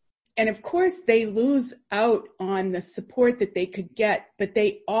 And of course, they lose out on the support that they could get, but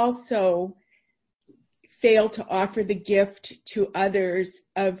they also fail to offer the gift to others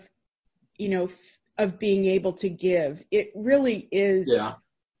of being able to give. It really is. Yeah.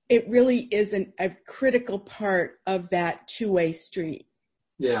 It really is a critical part of that two-way street.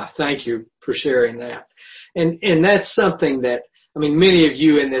 Yeah. Thank you for sharing that. And that's something that, many of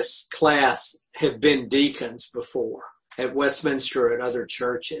you in this class have been deacons before at Westminster, at other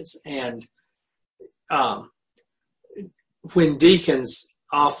churches. And, when deacons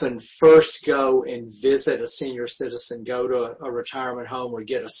often first go and visit a senior citizen, go to a retirement home or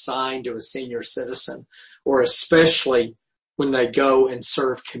get assigned to a senior citizen, or especially when they go and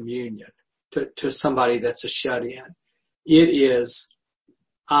serve communion to somebody that's a shut-in, it is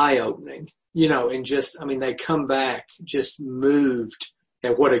eye-opening, and just, they come back just moved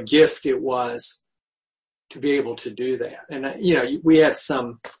at what a gift it was to be able to do that. And, we have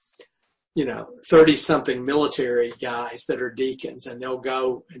some 30-something military guys that are deacons, and they'll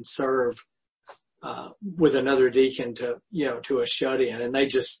go and serve with another deacon to a shut-in, and they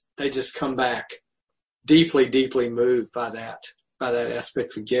just come back deeply, deeply moved by that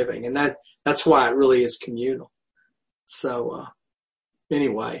aspect of giving. And that's why it really is communal. So,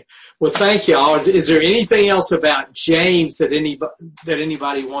 anyway, well, thank you all. Is there anything else about James that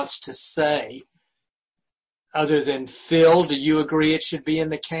anybody wants to say other than, Phil, do you agree it should be in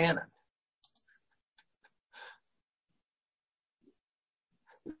the canon?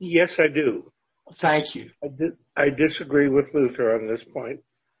 Yes, I do. Thank you. I disagree with Luther on this point.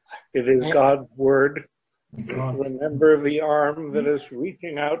 It is God's word. Remember the arm that is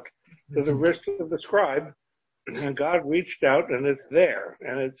reaching out to the wrist of the scribe, and God reached out, and it's there,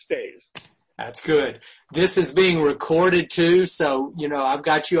 and it stays. That's good. This is being recorded too, so, I've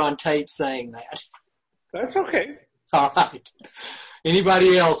got you on tape saying that. That's okay. All right.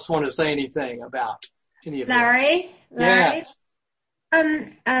 Anybody else want to say anything about any of that? Larry? Yes.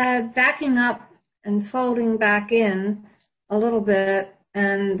 Backing up and folding back in a little bit,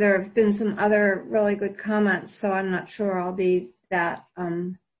 And there have been some other really good comments, so I'm not sure I'll be that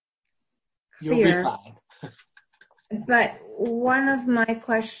clear. You'll be fine. But one of my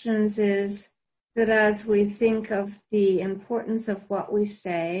questions is that as we think of the importance of what we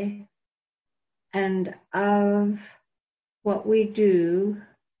say and of what we do,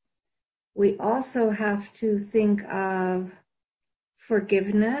 we also have to think of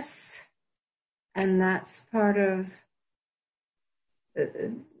forgiveness, and that's part of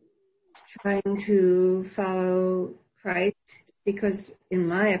trying to follow Christ, because in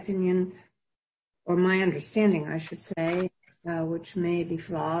my opinion, or my understanding, I should say, which may be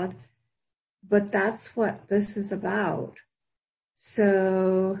flawed, but that's what this is about.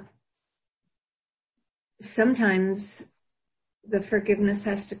 So sometimes the forgiveness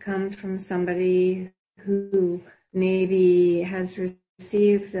has to come from somebody who maybe has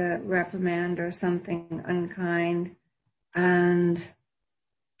received a reprimand or something unkind and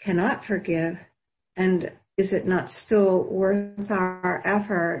cannot forgive. And is it not still worth our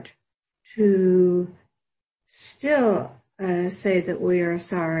effort to still say that we are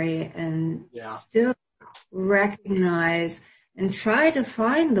sorry and still recognize and try to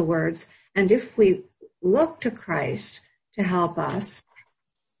find the words? And if we look to Christ to help us,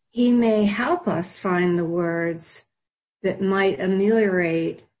 he may help us find the words that might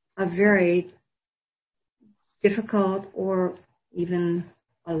ameliorate a very difficult or even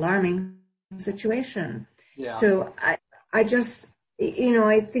alarming situation. Yeah. So I just,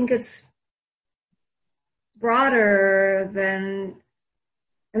 I think it's broader than,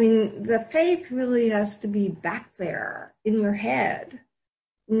 the faith really has to be back there in your head,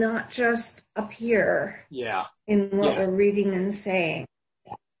 not just up here in what we're reading and saying.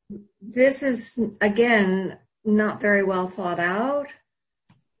 This is, again, not very well thought out,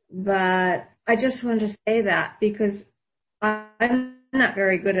 but I just wanted to say that because I'm not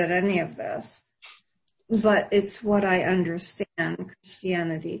very good at any of this, but it's what I understand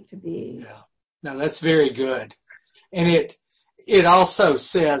Christianity to be. Yeah. No, that's very good. And it also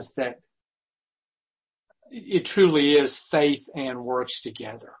says that it truly is faith and works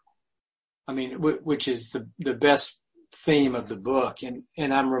together. Which is the best theme of the book.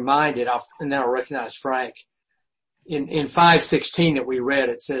 And I'm reminded of, and then I'll recognize Frank. In 5:16 that we read,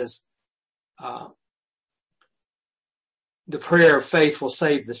 it says, the prayer of faith will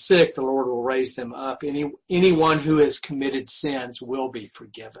save the sick. The Lord will raise them up. Anyone who has committed sins will be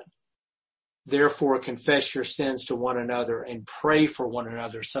forgiven. Therefore, confess your sins to one another and pray for one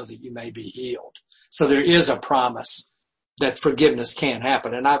another so that you may be healed. So there is a promise that forgiveness can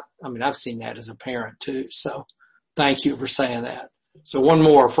happen. And I've seen that as a parent too. So thank you for saying that. So one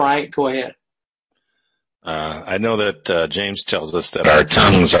more, Frank, go ahead. I know that James tells us that our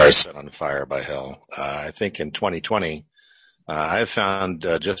tongues are set on fire by hell. I think in 2020, I've found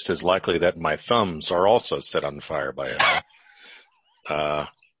just as likely that my thumbs are also set on fire by hell.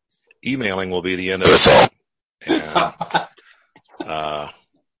 Emailing will be the end of us all. And,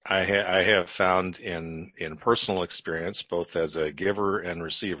 I have found in personal experience, both as a giver and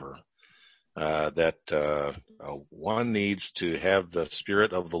receiver, that one needs to have the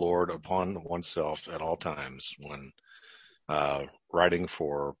Spirit of the Lord upon oneself at all times when writing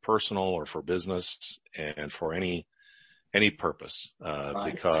for personal or for business and for any purpose,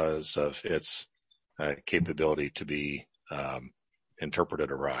 because of its capability to be interpreted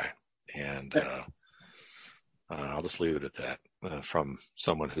awry. And I'll just leave it at that from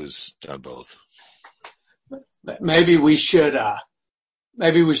someone who's done both. Maybe we should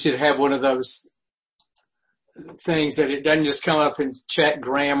have one of those things that it doesn't just come up and check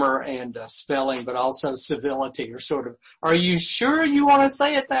grammar and spelling, but also civility, or sort of, are you sure you want to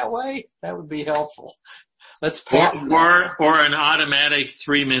say it that way? That would be helpful. Let's or an automatic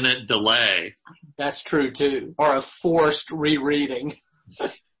 3-minute delay. That's true too. Or a forced rereading.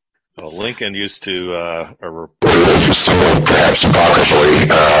 Well, Lincoln used to someone perhaps partially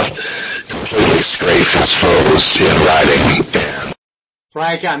completely strafe his foes in writing.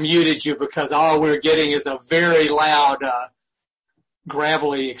 Frank, I muted you because all we're getting is a very loud,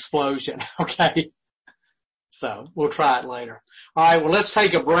 gravelly explosion. Okay. So we'll try it later. All right. Well, let's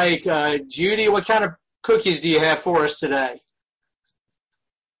take a break. Judy, what kind of cookies do you have for us today?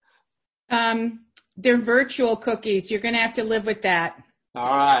 They're virtual cookies. You're going to have to live with that.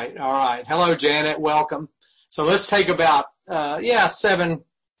 All right. All right. Hello, Janet. Welcome. So let's take about, 7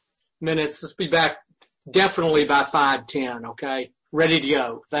 minutes. Let's be back definitely by 5:10. Okay. Ready to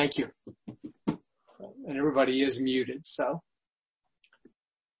go. Thank you. And everybody is muted. So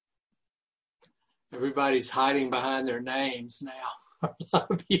everybody's hiding behind their names now. A lot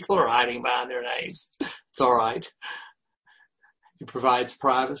of people are hiding behind their names. It's all right. It provides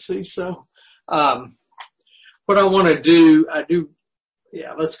privacy. So, what I want to do,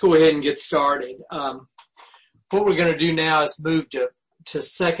 let's go ahead and get started. What we're going to do now is move to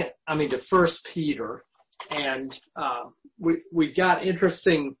 1 Peter. And, we've got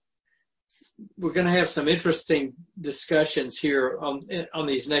we're going to have some interesting discussions here on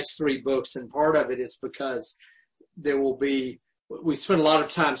these next three books. And part of it is because we spend a lot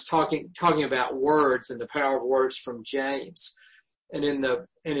of times talking about words and the power of words from James. And in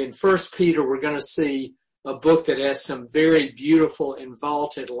 1 Peter, we're going to see a book that has some very beautiful and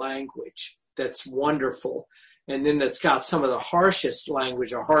vaulted language that's wonderful. And then that's got some of the harshest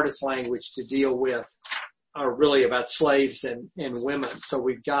language or hardest language to deal with are really about slaves and women. So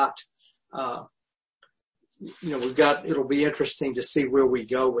we've got, it'll be interesting to see where we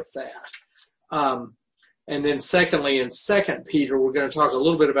go with that. And then secondly, in 2 Peter, we're going to talk a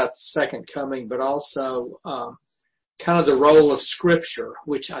little bit about the second coming, but also, kind of the role of Scripture,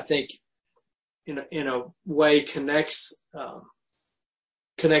 which I think in a way connects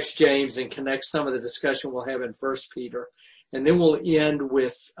James and connects some of the discussion we'll have in 1 Peter. And then we'll end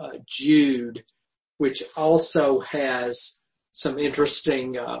with, Jude, which also has some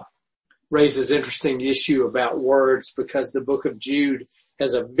raises interesting issue about words, because the book of Jude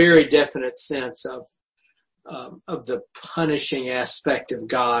has a very definite sense of the punishing aspect of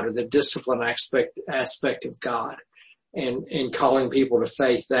God, or the discipline aspect of God, and calling people to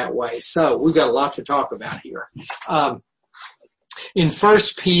faith that way. So we've got a lot to talk about here. In 1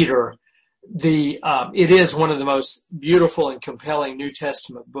 Peter, it is one of the most beautiful and compelling New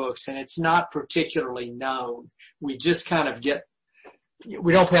Testament books, and it's not particularly known. We just kind of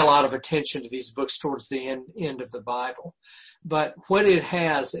we don't pay a lot of attention to these books towards the end of the Bible. But what it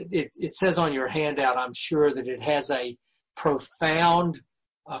has, it says on your handout, I'm sure, that it has a profound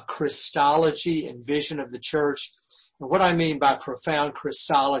Christology and vision of the church. And what I mean by profound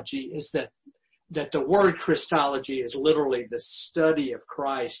Christology is that the word Christology is literally the study of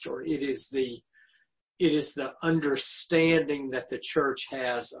Christ, or it is the understanding that the church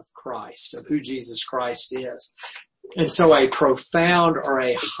has of Christ, of who Jesus Christ is. And so a profound or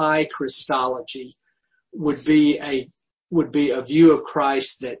a high Christology would be a view of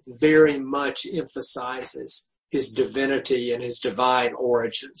Christ that very much emphasizes his divinity and his divine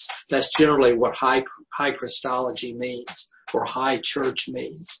origins. That's generally what high Christology means, or high church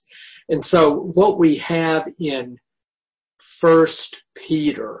means. And so what we have in 1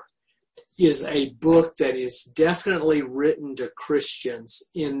 Peter is a book that is definitely written to Christians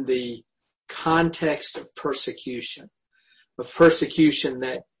in the context of persecution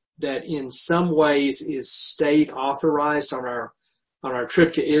that in some ways is state authorized. On our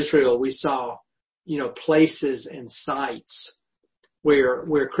trip to Israel, we saw, places and sites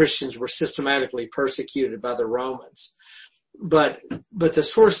where Christians were systematically persecuted by the Romans. But the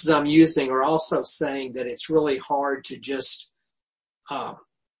sources I'm using are also saying that it's really hard to just, to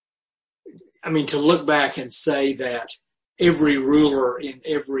look back and say that every ruler in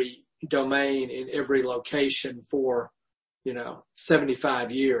every domain, in every location for,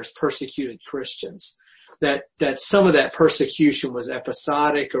 75 years persecuted Christians. That some of that persecution was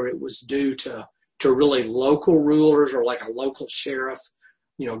episodic, or it was due to really local rulers, or like a local sheriff,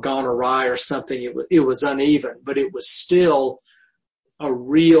 gone awry or something. It was uneven, but it was still a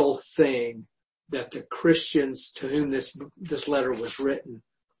real thing that the Christians to whom this letter was written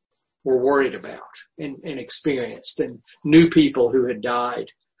were worried about and experienced, and knew people who had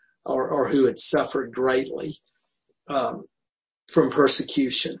died or who had suffered greatly from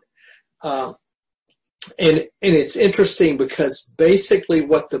persecution. And it's interesting because basically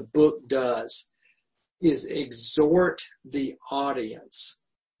what the book does is exhort the audience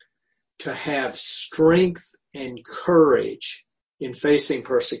to have strength and courage in facing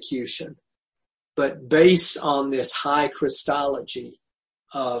persecution, but based on this high Christology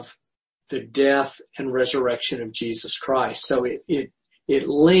of the death and resurrection of Jesus Christ. So it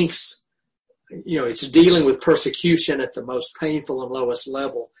links, it's dealing with persecution at the most painful and lowest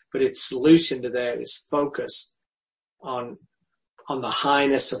level, but its solution to that is focused on the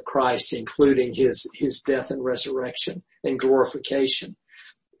highness of Christ, including his death and resurrection and glorification.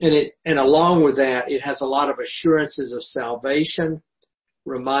 And along with that, it has a lot of assurances of salvation,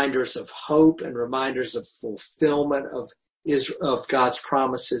 reminders of hope, and reminders of fulfillment of God's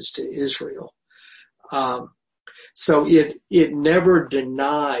promises to Israel. So it never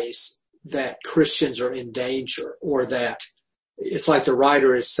denies that Christians are in danger, or that it's like the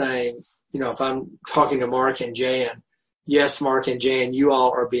writer is saying, if I'm talking to Mark and Jan, yes, Mark and Jan, you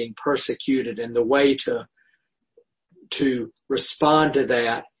all are being persecuted. And the way to respond to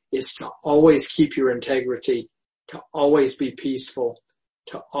that is to always keep your integrity, to always be peaceful,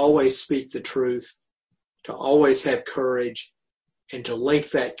 to always speak the truth, to always have courage, and to link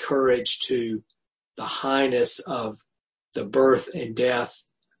that courage to the highness of the birth and death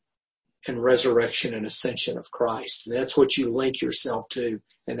and resurrection and ascension of Christ. And that's what you link yourself to,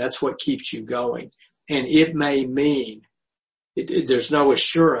 and that's what keeps you going. And it may mean there's no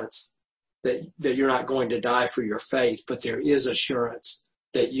assurance that you're not going to die for your faith, but there is assurance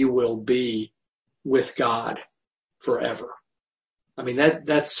that you will be with God forever. I mean,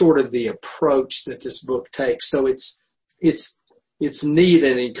 that's sort of the approach that this book takes. So it's neat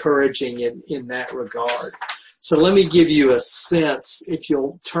and encouraging in that regard. So let me give you a sense, if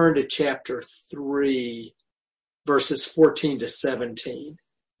you'll turn to chapter 3, verses 14 to 17.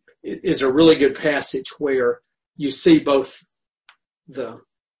 It is a really good passage where you see both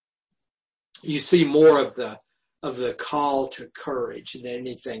you see more of the call to courage than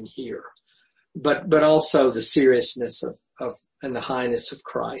anything here, but also the seriousness of and the highness of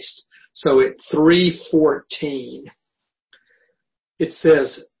Christ. So at 3:14, it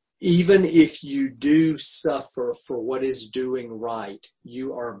says, even if you do suffer for what is doing right,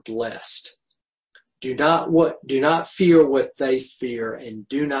 you are blessed. Do not fear what they fear, and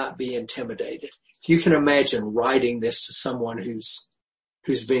do not be intimidated. If you can imagine writing this to someone who's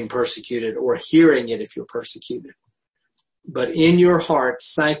being persecuted, or hearing it if you're persecuted. But in your heart,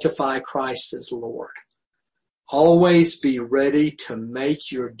 sanctify Christ as Lord. Always be ready to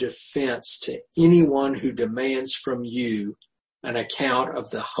make your defense to anyone who demands from you an account of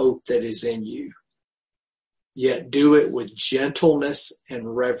the hope that is in you. Yet do it with gentleness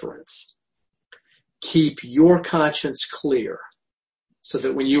and reverence. Keep your conscience clear, so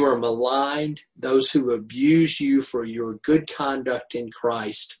that when you are maligned, those who abuse you for your good conduct in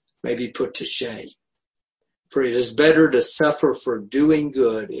Christ may be put to shame. For it is better to suffer for doing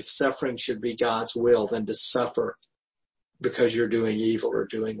good, if suffering should be God's will, than to suffer because you're doing evil or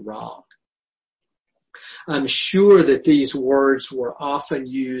doing wrong. I'm sure that these words were often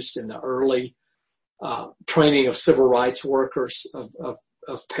used in the early training of civil rights workers, of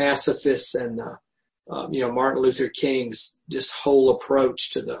pacifists, and Martin Luther King's just whole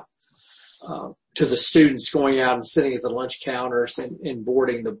approach to the students going out and sitting at the lunch counters and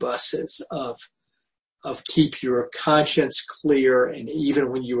boarding the buses of keep your conscience clear, and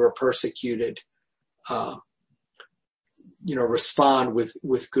even when you are persecuted, respond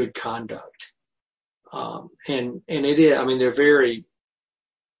with good conduct. And it is, I mean, they're very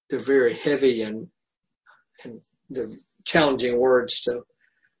heavy and they're challenging words to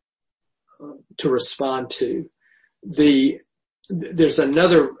respond to. There's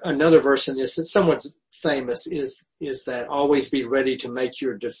another verse in this that's somewhat famous, is that always be ready to make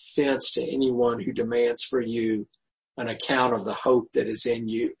your defense to anyone who demands for you an account of the hope that is in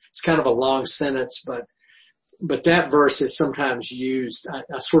you. It's kind of a long sentence, but that verse is sometimes used.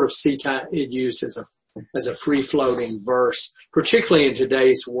 I sort of see it used as a free-floating verse, particularly in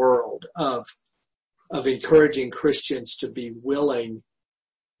today's world of encouraging Christians to be willing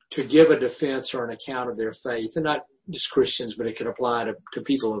to give a defense or an account of their faith, and not just Christians, but it could apply to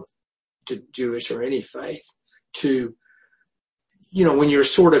people to Jewish or any faith. To, when you're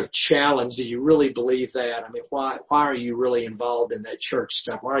sort of challenged, do you really believe that? I mean, why are you really involved in that church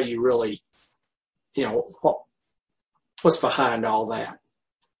stuff? Why are you really, what's behind all that?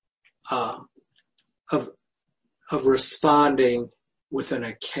 Of responding with an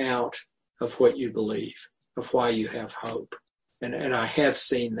account of what you believe, of why you have hope. And I have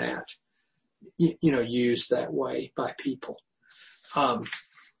seen that, used that way by people. To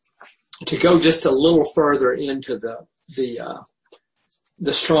go just a little further into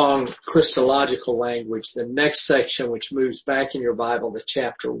the strong Christological language, the next section, which moves back in your Bible to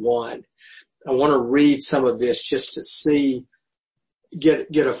chapter 1, I want to read some of this just to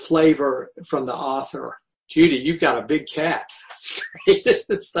get a flavor from the author. Judy, you've got a big cat. That's great.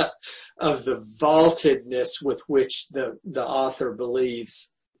 Of the vaultedness with which the author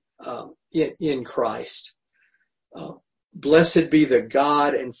believes in Christ. Blessed be the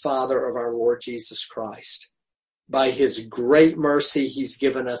God and Father of our Lord Jesus Christ. By his great mercy, he's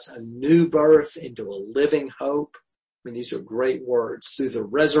given us a new birth into a living hope. I mean, these are great words. Through the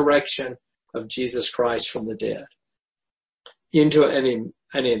resurrection of Jesus Christ from the dead. Into an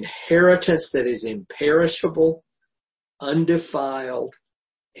inheritance that is imperishable, undefiled,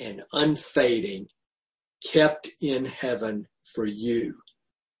 and unfading, kept in heaven for you.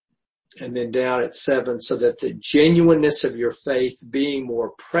 And then down at 7, so that the genuineness of your faith, being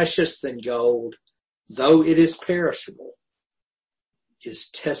more precious than gold, though it is perishable, is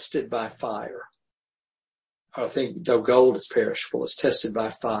tested by fire. I think though gold is perishable, is tested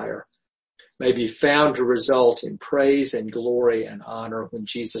by fire, may be found to result in praise and glory and honor when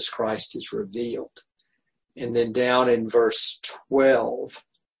Jesus Christ is revealed. And then down in verse 12,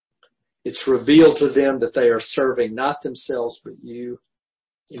 it's revealed to them that they are serving not themselves but you,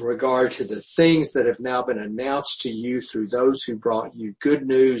 in regard to the things that have now been announced to you through those who brought you good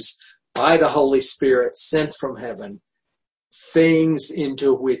news by the Holy Spirit sent from heaven, things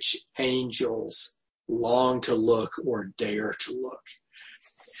into which angels long to look or dare to look.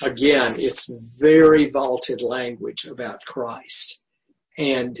 Again, it's very vaulted language about Christ.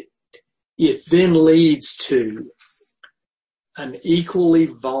 And it then leads to an equally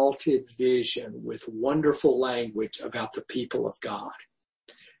vaulted vision with wonderful language about the people of God.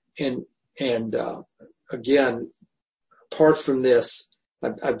 And again, apart from this,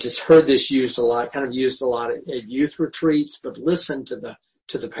 I've just heard this used a lot at youth retreats, but listen to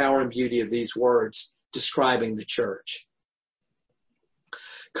the power and beauty of these words describing the church.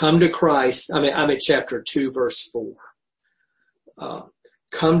 Come to Christ. I'm at chapter 2, verse 4.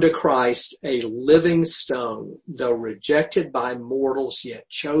 Come to Christ, a living stone, though rejected by mortals, yet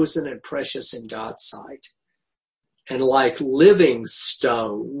chosen and precious in God's sight. And like living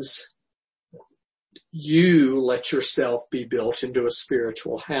stones, you let yourself be built into a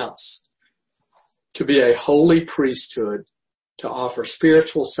spiritual house, to be a holy priesthood, to offer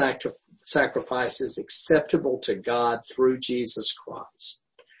spiritual sacrifices acceptable to God through Jesus Christ.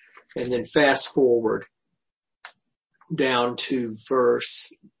 And then fast forward down to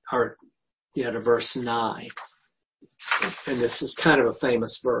verse 9. And this is kind of a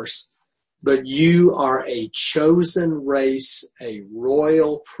famous verse. But you are a chosen race, a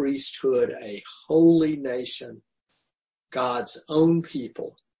royal priesthood, a holy nation, God's own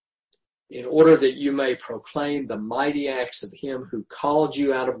people, in order that you may proclaim the mighty acts of him who called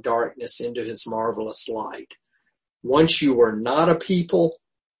you out of darkness into his marvelous light. Once you were not a people,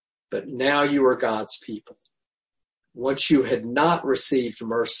 but now you are God's people. Once you had not received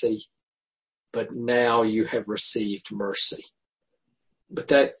mercy, but now you have received mercy. But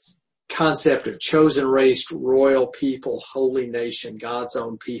that concept of chosen race, royal people, holy nation, God's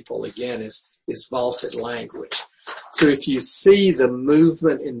own people, again, is vaulted language. So if you see the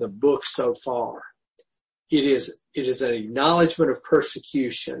movement in the book so far, it is an acknowledgement of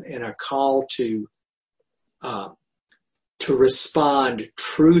persecution and a call to respond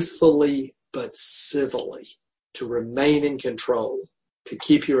truthfully but civilly, to remain in control, to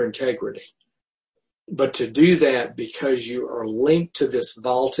keep your integrity. But to do that because you are linked to this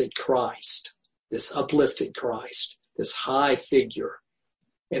vaulted Christ, this uplifted Christ, this high figure,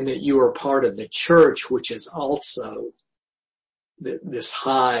 and that you are part of the church, which is also this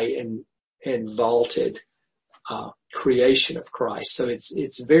high and vaulted creation of Christ. So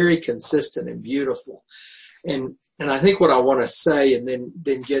it's very consistent and beautiful. And I think what I want to say, and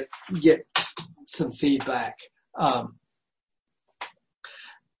then get some feedback.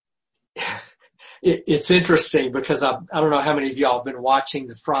 It's interesting because I don't know how many of y'all have been watching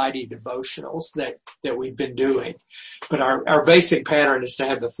the Friday devotionals that we've been doing, but our basic pattern is to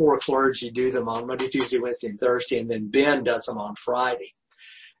have the four clergy do them on Monday, Tuesday, Wednesday, and Thursday, and then Ben does them on Friday.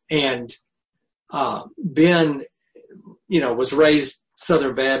 And Ben, was raised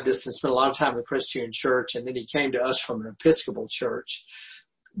Southern Baptist and spent a lot of time in the Presbyterian Church, and then he came to us from an Episcopal church.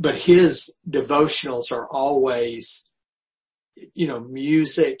 But his devotionals are always,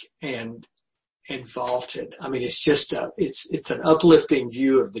 music and vaulted. I mean, it's just it's an uplifting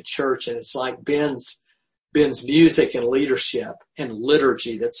view of the church, and it's like Ben's music and leadership and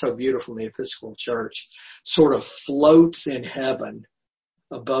liturgy that's so beautiful in the Episcopal Church sort of floats in heaven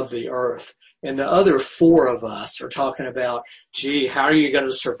above the earth. And the other four of us are talking about, gee, how are you going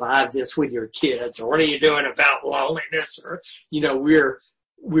to survive this with your kids? Or what are you doing about loneliness? Or,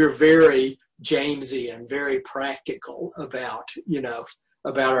 we're very Jamesian, very practical about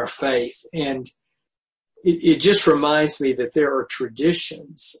our faith. And it just reminds me that there are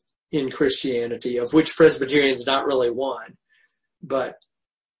traditions in Christianity, of which Presbyterian is not really one, but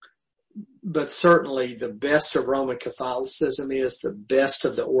certainly the best of Roman Catholicism is, the best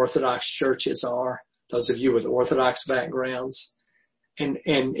of the Orthodox churches are, those of you with Orthodox backgrounds, and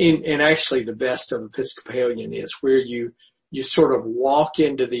actually the best of Episcopalian is, where you sort of walk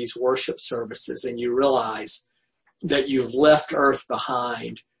into these worship services and you realize that you've left earth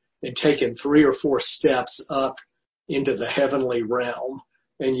behind and taken 3 or 4 steps up into the heavenly realm.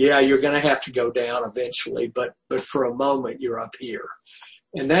 And yeah, you're going to have to go down eventually, but for a moment you're up here.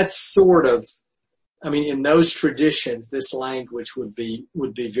 And that's sort of, in those traditions, this language would be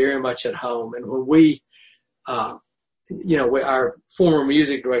very much at home. And when we, our former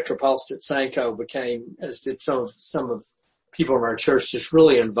music director, Paul Stitsenko, became, as did some of people in our church just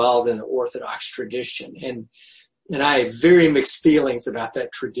really involved in the Orthodox tradition. And I have very mixed feelings about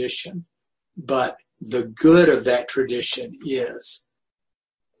that tradition. But the good of that tradition is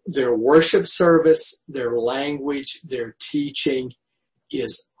their worship service, their language, their teaching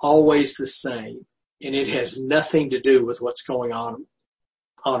is always the same. And it has nothing to do with what's going on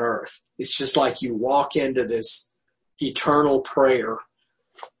earth. It's just like you walk into this eternal prayer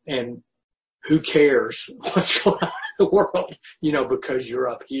and who cares what's going on in the world, because you're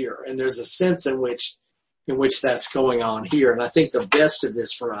up here. And there's a sense in which that's going on here. And I think the best of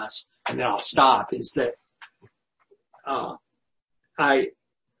this for us, and then I'll stop, is that,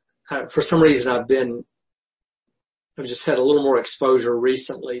 for some reason I've just had a little more exposure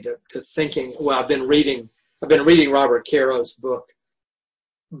recently to thinking. Well, I've been reading Robert Caro's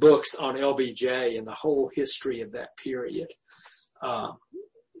books on LBJ and the whole history of that period.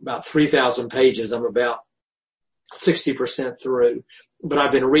 About 3,000 pages. I'm about 60% through, but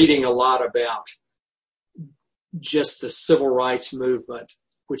I've been reading a lot about just the civil rights movement,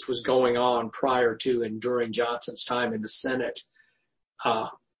 which was going on prior to and during Johnson's time in the Senate.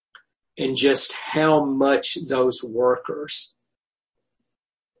 And just how much those workers,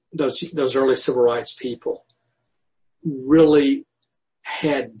 those early civil rights people really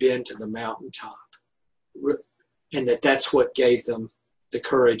had been to the mountaintop, and that's what gave them the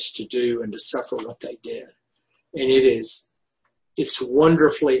courage to do and to suffer what they did. And it's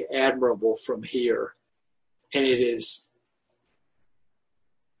wonderfully admirable from here. And it is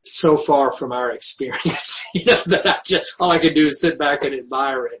so far from our experience, that all I could do is sit back and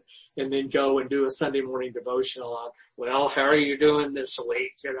admire it, and then go and do a Sunday morning devotional on, well, how are you doing this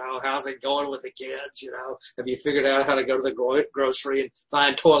week? How's it going with the kids? Have you figured out how to go to the grocery and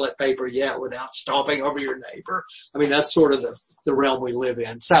find toilet paper yet without stomping over your neighbor? I mean, that's sort of the realm we live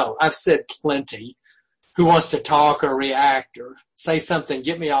in. So I've said plenty. Who wants to talk or react or say something?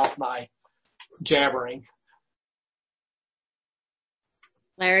 Get me off my jabbering.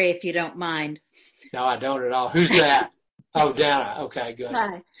 Larry, if you don't mind. No, I don't at all. Who's that? Oh, Dana. Okay, good.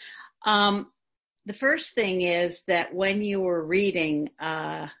 Hi. The first thing is that when you were reading,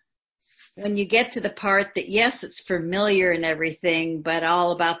 when you get to the part that, yes, it's familiar and everything, but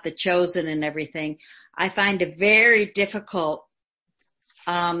all about the chosen and everything, I find it very difficult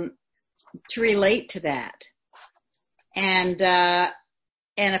to relate to that. And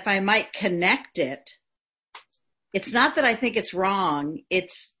if I might connect it, it's not that I think it's wrong.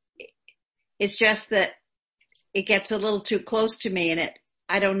 It's just that it gets a little too close to me, and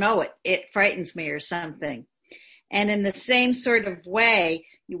I don't know, it frightens me or something. And in the same sort of way,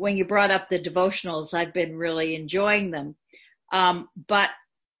 when you brought up the devotionals, I've been really enjoying them. But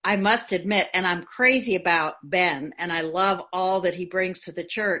I must admit, and I'm crazy about Ben, and I love all that he brings to the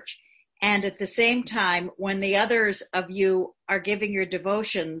church. And at the same time, when the others of you are giving your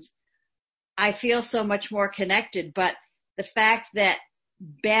devotions, I feel so much more connected. But the fact that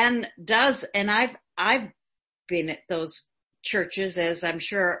Ben does, and I've been at those churches, as I'm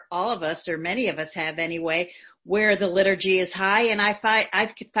sure all of us or many of us have anyway, where the liturgy is high, and I've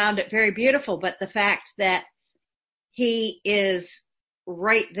found it very beautiful. But the fact that he is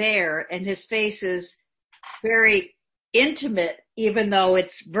right there and his face is very intimate, even though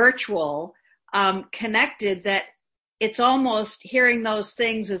it's virtual, connected, that it's almost, hearing those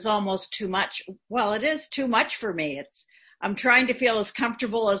things is almost too much. Well, it is too much for me. I'm trying to feel as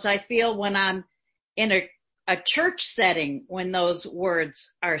comfortable as I feel when I'm in a church setting when those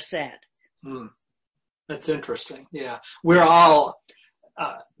words are said. That's interesting. Yeah. We're all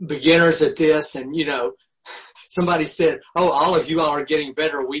beginners at this, and somebody said, all of you all are getting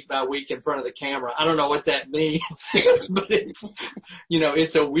better week by week in front of the camera. I don't know what that means, but it's,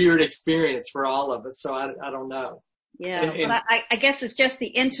 it's a weird experience for all of us. So I don't know. Yeah. But I guess it's just the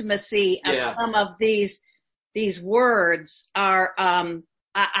intimacy of some of these words are,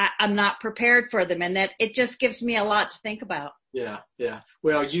 I'm not prepared for them, and that it just gives me a lot to think about. Yeah. Yeah.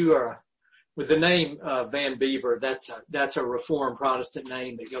 Well, you are, with the name Van Beaver, that's a Reformed Protestant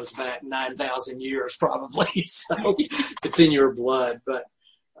name that goes back 9,000 years probably. So it's in your blood, but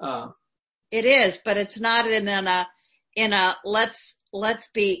it is, but it's not in a let's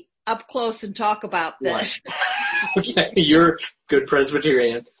be up close and talk about this. Right. Okay, you're good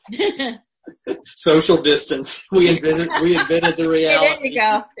Presbyterian. Social distance. We invented the reality.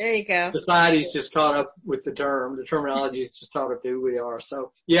 There you go. Society's just caught up with the term. The terminology is just caught up to who we are.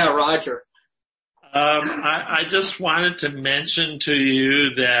 So yeah, Roger. I just wanted to mention to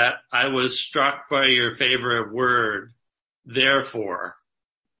you that I was struck by your favorite word, therefore.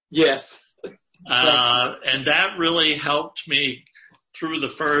 Yes. And that really helped me through the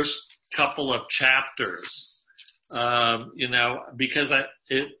first couple of chapters. because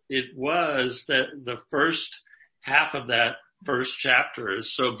it was that the first half of that first chapter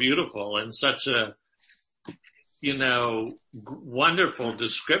is so beautiful and such a, wonderful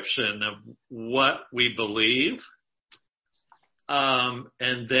description of what we believe. And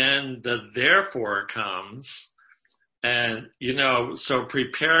then the therefore comes and, so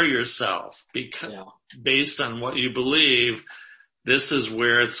prepare yourself because based on what you believe, this is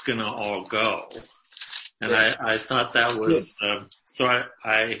where it's going to all go. And I thought that was,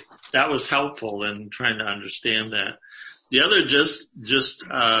 that was helpful in trying to understand that. The other just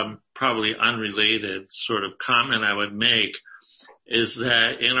probably unrelated sort of comment I would make is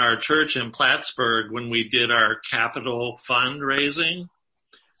that in our church in Plattsburgh, when we did our capital fundraising,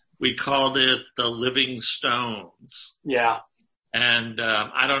 we called it the Living Stones. Yeah. And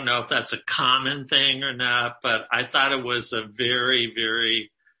I don't know if that's a common thing or not, but I thought it was a very,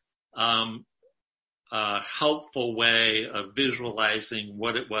 very helpful way of visualizing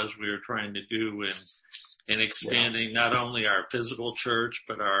what it was we were trying to do in expanding not only our physical church,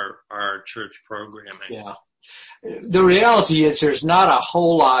 but our church programming. Yeah. The reality is there's not a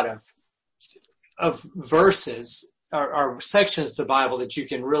whole lot of verses or sections of the Bible that you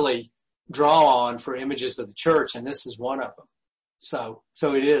can really draw on for images of the church, and this is one of them. So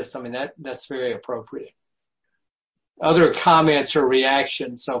it is. I mean, that's very appropriate. Other comments or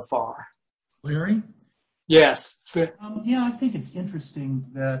reactions so far? Larry? Yes. I think it's interesting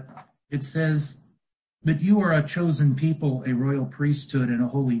that it says that you are a chosen people, a royal priesthood, and a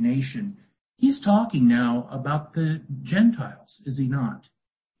holy nation. He's talking now about the Gentiles, is he not?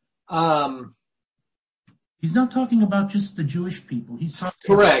 He's not talking about just the Jewish people. He's talking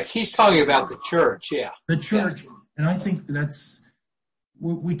correct. He's talking about the church, the church. Yeah. And I think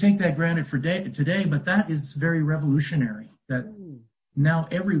we take that granted for today, but that is very revolutionary, that now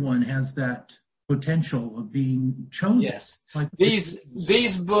everyone has that potential of being chosen. Yes. Like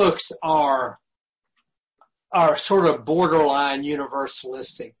these books are sort of borderline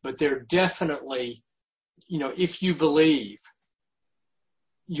universalistic, but they're definitely, if you believe,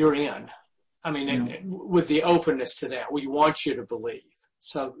 you're in. I mean, with the openness to that, we want you to believe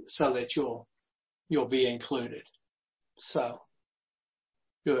so that you'll be included. So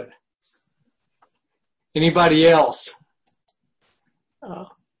good. Anybody else?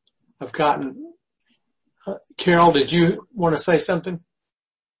 I've gotten, Carol, did you want to say something?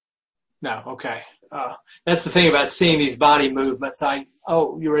 No. Okay. That's the thing about seeing these body movements.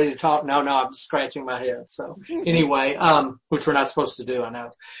 You ready to talk? No, I'm scratching my head. So anyway, which we're not supposed to do, I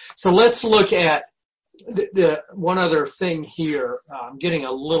know. So let's look at the one other thing here. I'm getting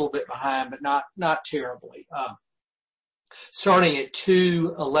a little bit behind, but not terribly. Starting at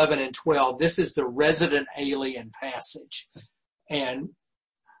 2, 11, and 12, this is the resident alien passage. And,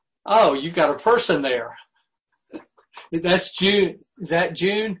 you've got a person there. That's June. Is that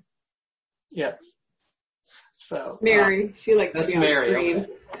June? Yeah. So Mary, she likes that's to be on Mary. screen.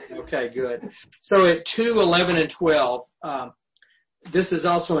 Okay, good. So at 2, 11, and 12, this is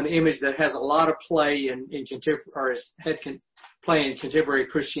also an image that has a lot of play in contemporary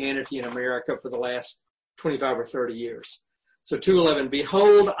Christianity in America for the last 25 or 30 years. So 2:11,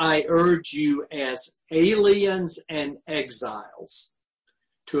 behold, I urge you as aliens and exiles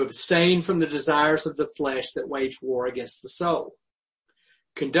to abstain from the desires of the flesh that wage war against the soul.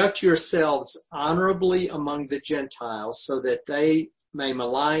 Conduct yourselves honorably among the Gentiles so that though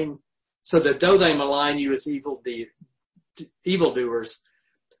they malign you as evildoers,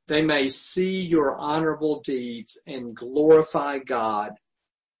 they may see your honorable deeds and glorify God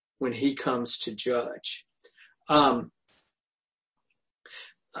when he comes to judge.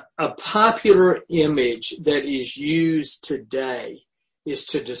 A popular image that is used today is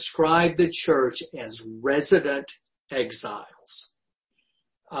to describe the church as resident exiles,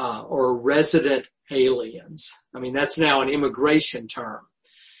 or resident aliens. I mean, that's now an immigration term.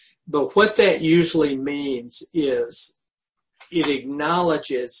 But what that usually means is it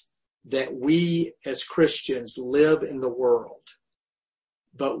acknowledges that we as Christians live in the world,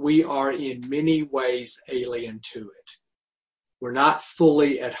 but we are in many ways alien to it. We're not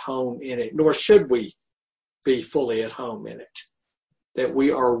fully at home in it, nor should we be fully at home in it. That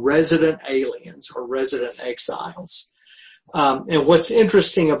we are resident aliens or resident exiles. And what's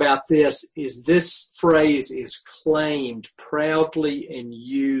interesting about this is this phrase is claimed proudly and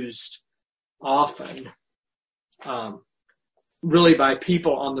used often, really by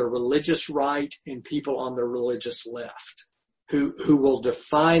people on the religious right and people on the religious left who will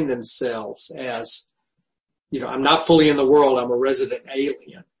define themselves as, I'm not fully in the world, I'm a resident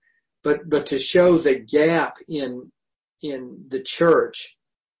alien. But to show the gap in the church,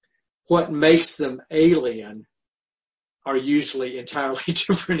 what makes them alien are usually entirely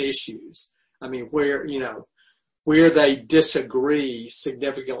different issues. I mean, where they disagree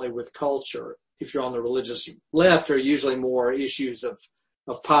significantly with culture, if you're on the religious left, are usually more issues of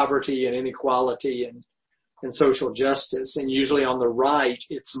poverty and inequality and social justice. And usually on the right,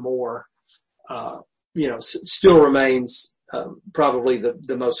 it's more, still remains, probably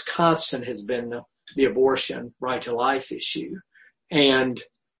the most constant has been the abortion, right to life issue, and,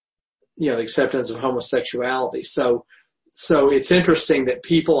 the acceptance of homosexuality. So it's interesting that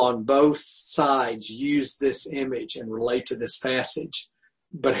people on both sides use this image and relate to this passage,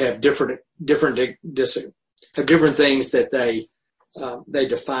 but have different things that they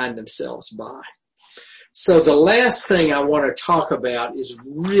define themselves by. So the last thing I want to talk about is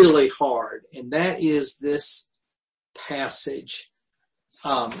really hard, and that is this passage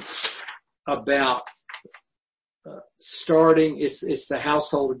about starting. It's the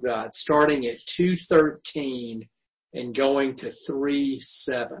household of God, starting at 2:13 and going to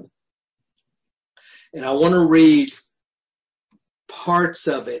 3:7. And I want to read parts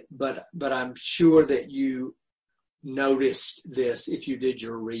of it, but I'm sure that you noticed this if you did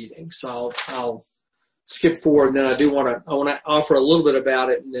your reading. So I'll skip forward, and then I want to offer a little bit about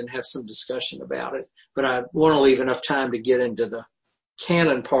it and then have some discussion about it. But I want to leave enough time to get into the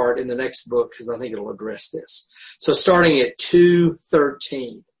canon part in the next book, because I think it'll address this. So starting at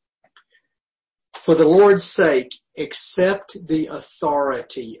 2:13. For the Lord's sake, accept the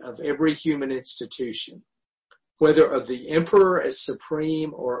authority of every human institution, whether of the emperor as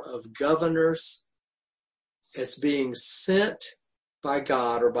supreme or of governors, as being sent by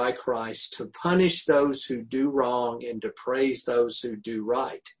God or by Christ to punish those who do wrong and to praise those who do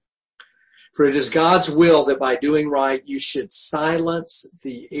right. For it is God's will that by doing right you should silence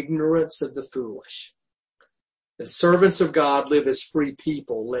the ignorance of the foolish. As servants of God, live as free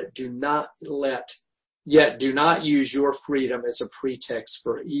people, yet do not use your freedom as a pretext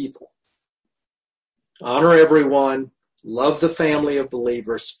for evil. Honor everyone, love the family of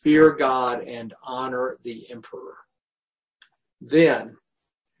believers, fear God, and honor the emperor. Then,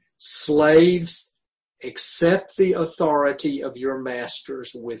 slaves, accept the authority of your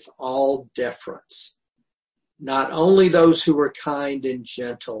masters with all deference, not only those who are kind and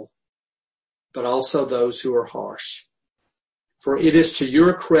gentle, but also those who are harsh. For it is to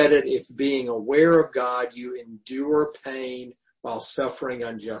your credit if, being aware of God, you endure pain while suffering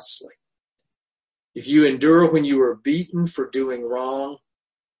unjustly. If you endure when you are beaten for doing wrong,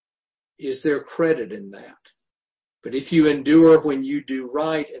 is there credit in that? But if you endure when you do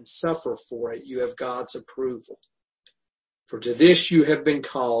right and suffer for it, you have God's approval. For to this you have been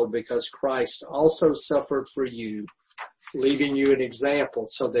called, because Christ also suffered for you, leaving you an example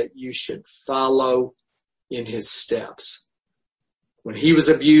so that you should follow in his steps. When he was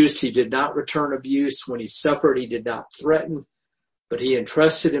abused, he did not return abuse. When he suffered, he did not threaten, but he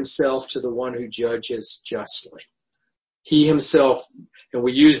entrusted himself to the one who judges justly. He himself, and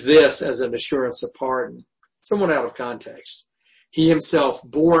we use this as an assurance of pardon, somewhat out of context. He himself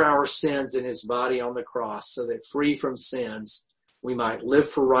bore our sins in his body on the cross so that free from sins, we might live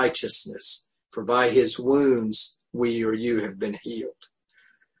for righteousness. For by his wounds, we or you have been healed.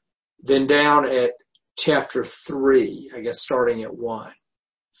 Then down at chapter 3, I guess starting at 1.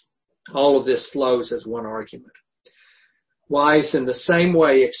 All of this flows as one argument. Wives, in the same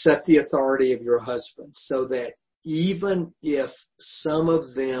way, accept the authority of your husbands, so that even if some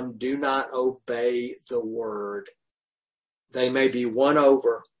of them do not obey the word, they may be won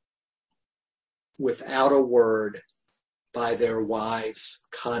over without a word by their wives'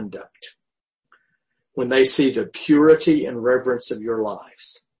 conduct, when they see the purity and reverence of your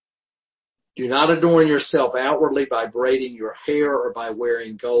lives. Do not adorn yourself outwardly by braiding your hair or by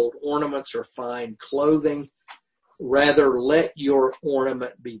wearing gold ornaments or fine clothing. Rather, let your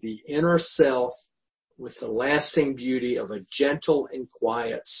ornament be the inner self with the lasting beauty of a gentle and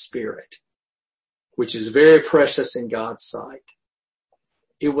quiet spirit, which is very precious in God's sight.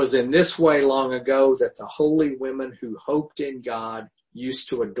 It was in this way long ago that the holy women who hoped in God used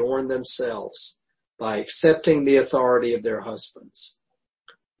to adorn themselves by accepting the authority of their husbands.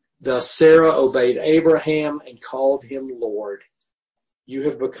 Thus Sarah obeyed Abraham and called him Lord. You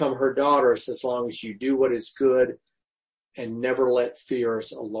have become her daughters as long as you do what is good and never let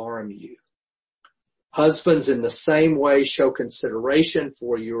fears alarm you. Husbands, in the same way, show consideration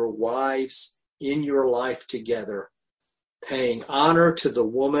for your wives in your life together, paying honor to the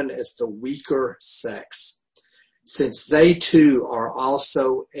woman as the weaker sex, since they too are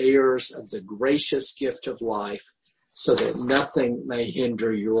also heirs of the gracious gift of life, so that nothing may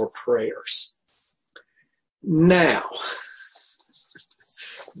hinder your prayers. Now,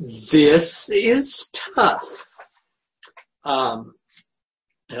 this is tough. And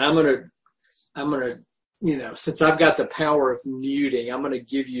I'm going to, since I've got the power of muting, I want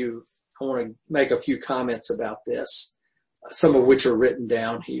to make a few comments about this, some of which are written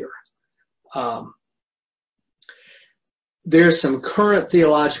down here. There's some current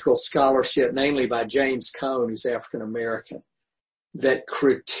theological scholarship, namely by James Cone, who's African American, that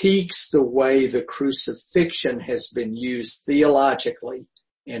critiques the way the crucifixion has been used theologically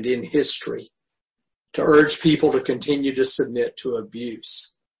and in history to urge people to continue to submit to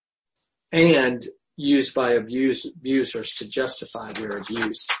abuse, and used by abusers to justify their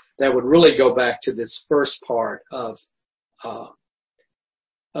abuse. That would really go back to this first part of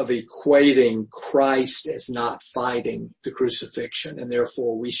equating Christ as not fighting the crucifixion, and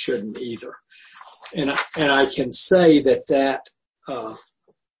therefore we shouldn't either. And I can say that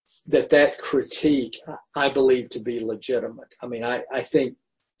critique I believe to be legitimate. I mean, I think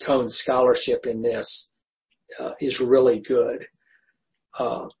Cone's scholarship in this is really good.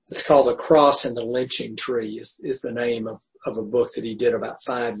 It's called The Cross and the Lynching Tree is the name of a book that he did about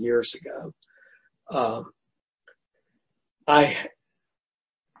 5 years ago.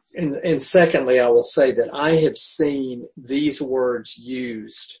 And secondly, I will say that I have seen these words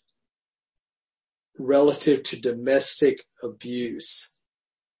used relative to domestic abuse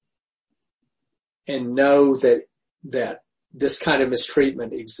and know that this kind of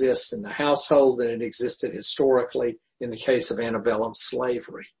mistreatment exists in the household and it existed historically in the case of antebellum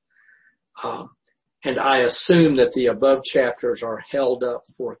slavery. And I assume that the above chapters are held up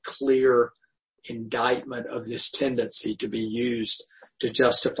for clear indictment of this tendency to be used to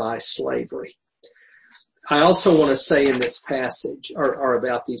justify slavery. I also want to say in this passage, or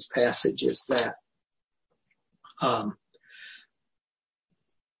about these passages, that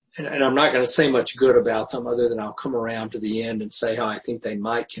and I'm not going to say much good about them other than I'll come around to the end and say how I think they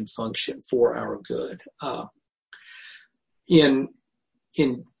can function for our good.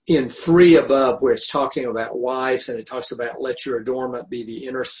 In 3 above, where it's talking about wives and it talks about let your adornment be the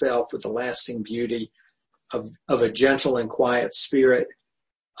inner self with the lasting beauty of a gentle and quiet spirit.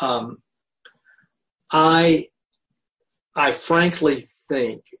 I frankly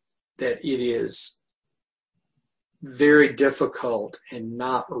think that it is very difficult and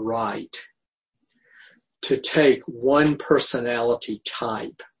not right to take one personality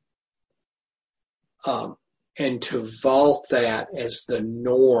type and to vault that as the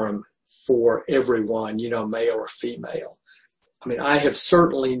norm for everyone, male or female. I mean, I have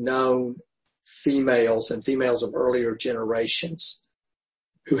certainly known females and females of earlier generations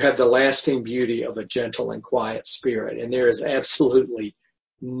who have the lasting beauty of a gentle and quiet spirit, and there is absolutely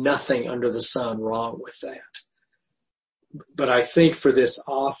nothing under the sun wrong with that. But I think for this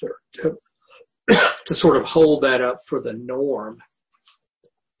author to sort of hold that up for the norm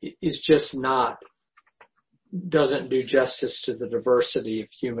is just doesn't do justice to the diversity of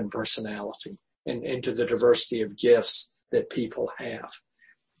human personality and to the diversity of gifts that people have.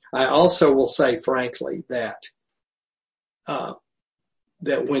 I also will say frankly that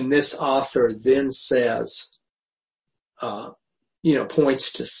when this author then says,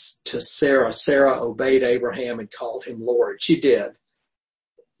 points to Sarah. Sarah obeyed Abraham and called him Lord. She did.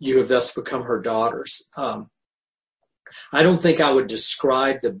 You have thus become her daughters. I don't think I would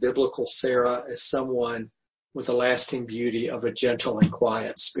describe the biblical Sarah as someone with the lasting beauty of a gentle and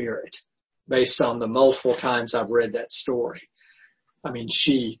quiet spirit based on the multiple times I've read that story. I mean,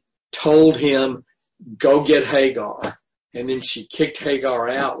 she told him, go get Hagar. And then she kicked Hagar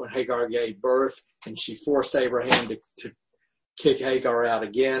out when Hagar gave birth, and she forced Abraham to kick Hagar out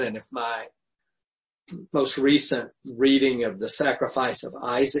again. And if my most recent reading of the sacrifice of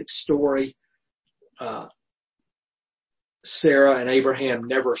Isaac's story, Sarah and Abraham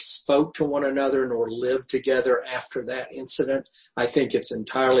never spoke to one another nor lived together after that incident. I think it's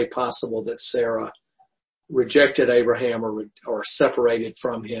entirely possible that Sarah rejected Abraham or separated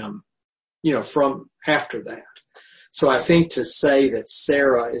from him, from after that. So I think to say that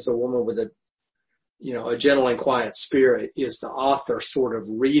Sarah is a woman with a gentle and quiet spirit is the author sort of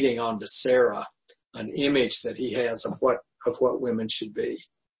reading onto Sarah an image that he has of what women should be.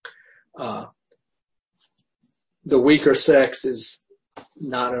 The weaker sex is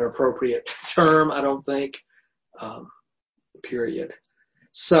not an appropriate term, I don't think, period.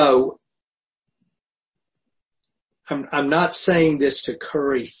 So I'm not saying this to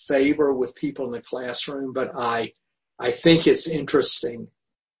curry favor with people in the classroom, but I think it's interesting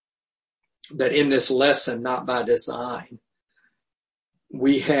that in this lesson, not by design,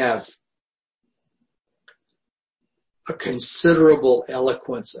 we have a considerable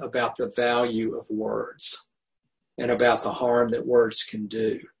eloquence about the value of words and about the harm that words can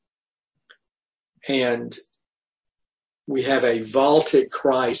do. And we have a vaulted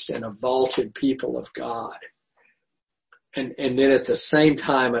Christ and a vaulted people of God. And then at the same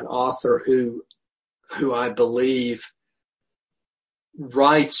time, an author who I believe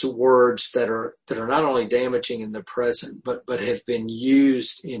writes words that are not only damaging in the present, but have been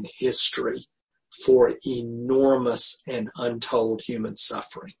used in history for enormous and untold human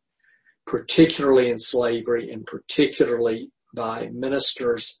suffering, particularly in slavery and particularly by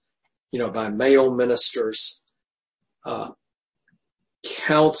ministers, by male ministers,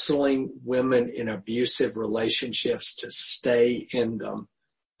 counseling women in abusive relationships to stay in them,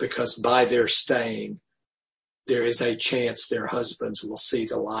 because by their staying, there is a chance their husbands will see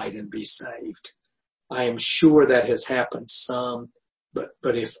the light and be saved. I am sure that has happened some, but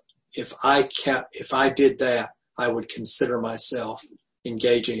if I did that, I would consider myself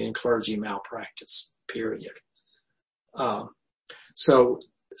engaging in clergy malpractice, period. So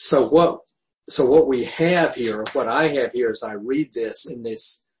what we have here, what I have here as I read this in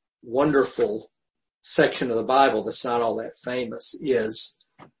this wonderful section of the Bible that's not all that famous is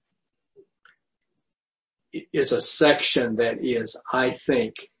a section that is, I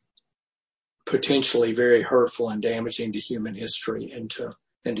think, potentially very hurtful and damaging to human history and to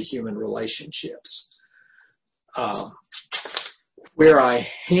human relationships. Where I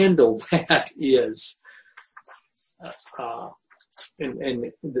handle that is,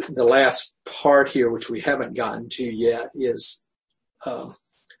 and the last part here, which we haven't gotten to yet, is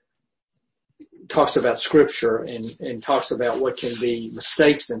talks about Scripture and talks about what can be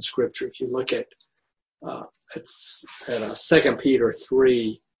mistakes in Scripture. If you look at 2 Peter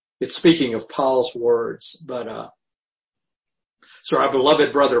 3, it's speaking of Paul's words, but so our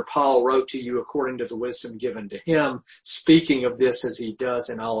beloved brother Paul wrote to you according to the wisdom given to him, speaking of this as he does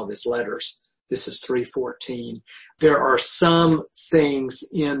in all of his letters. This is 3:14. There are some things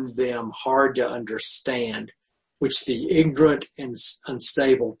in them hard to understand, which the ignorant and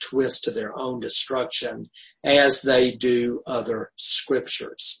unstable twist to their own destruction, as they do other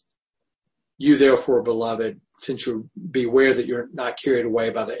scriptures. You therefore, beloved, since you beware that you're not carried away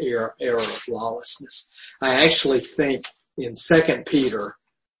by the error of lawlessness. I actually think in 2 Peter,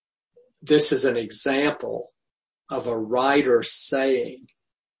 this is an example of a writer saying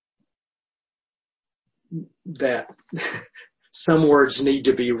that some words need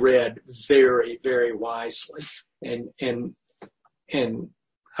to be read very, very wisely. And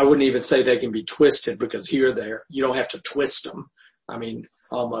I wouldn't even say they can be twisted, because here, there, you don't have to twist them. I mean,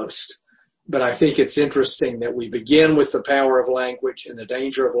 almost. But I think it's interesting that we begin with the power of language and the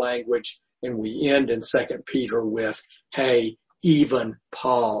danger of language, and we end in 2 Peter with, hey, even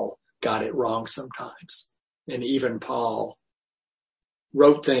Paul got it wrong sometimes. And even Paul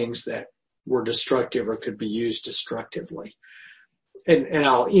wrote things that were destructive or could be used destructively. And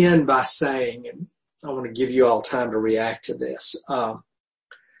I'll end by saying, and I want to give you all time to react to this.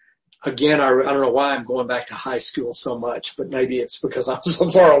 Again, I don't know why I'm going back to high school so much, but maybe it's because I'm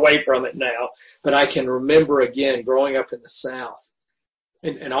so far away from it now. But I can remember again growing up in the South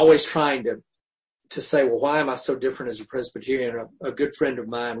and always trying to say, well, why am I so different as a Presbyterian? A good friend of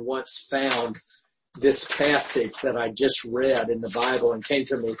mine once found this passage that I just read in the Bible and came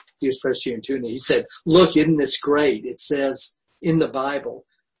to me. He was Presbyterian too, and he said, look, isn't this great? It says in the Bible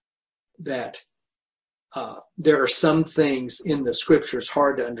that there are some things in the scriptures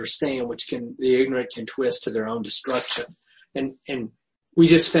hard to understand, which the ignorant can twist to their own destruction. And we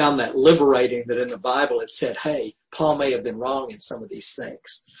just found that liberating, that in the Bible it said, hey, Paul may have been wrong in some of these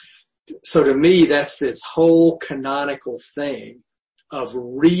things. So to me, that's this whole canonical thing of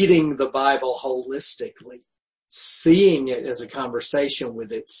reading the Bible holistically, seeing it as a conversation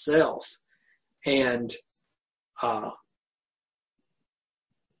with itself, and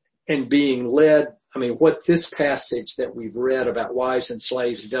being led. I mean, what this passage that we've read about wives and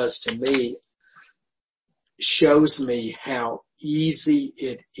slaves does to me shows me how easy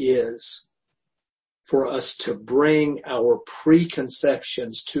it is for us to bring our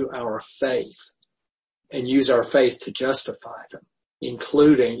preconceptions to our faith and use our faith to justify them,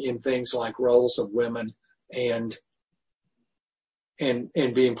 including in things like roles of women and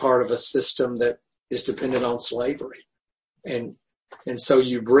being part of a system that is dependent on slavery. And so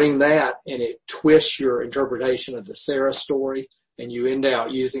you bring that and it twists your interpretation of the Sarah story, and you end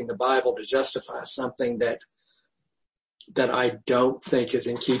out using the Bible to justify something that I don't think is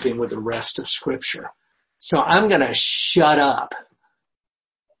in keeping with the rest of Scripture. So I'm going to shut up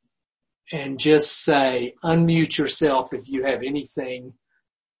and just say, unmute yourself if you have anything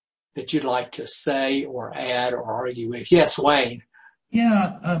that you'd like to say or add or argue with. Yes, Wayne.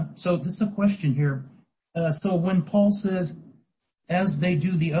 Yeah, so this is a question here. So when Paul says, as they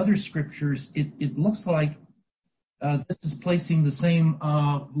do the other scriptures, it looks like this is placing the same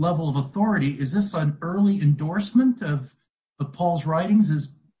level of authority. Is this an early endorsement of Paul's writings?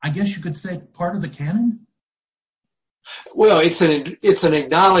 Is, I guess you could say, part of the canon? Well, it's an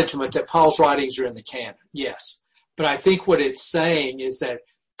acknowledgement that Paul's writings are in the canon, yes. But I think what it's saying is that,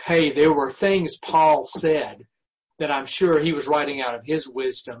 hey, there were things Paul said that I'm sure he was writing out of his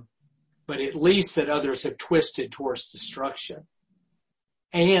wisdom, but at least that others have twisted towards destruction.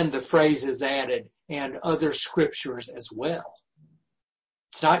 And the phrase is added, and other scriptures as well.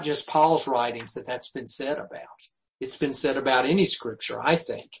 It's not just Paul's writings that's been said about. It's been said about any scripture, I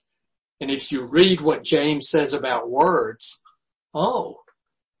think. And if you read what James says about words,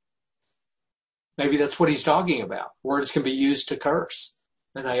 maybe that's what he's talking about. Words can be used to curse.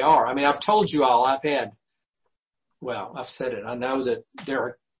 And they are. I mean, I've told you all, I've said it. I know that there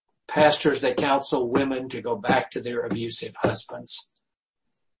are pastors that counsel women to go back to their abusive husbands.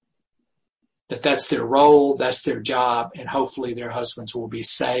 That's their role, that's their job, and hopefully their husbands will be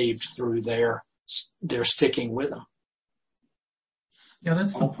saved through their sticking with them. Yeah,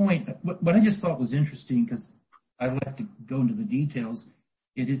 that's the point. What I just thought was interesting, because I like to go into the details,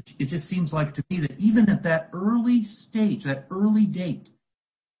 it just seems like to me that even at that early stage, that early date,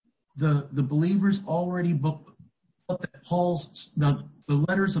 the believers already thought that the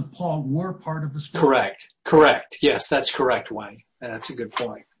letters of Paul were part of the story. Correct. Yes, that's correct, Wayne. That's a good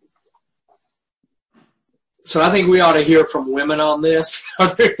point. So I think we ought to hear from women on this.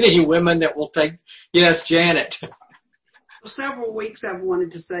 Are there any women that will take? Yes, Janet. For several weeks I've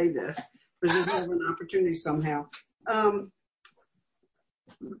wanted to say this, but just have an opportunity somehow. I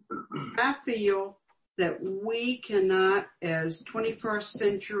feel that we cannot, as 21st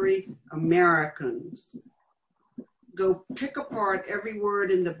century Americans, go pick apart every word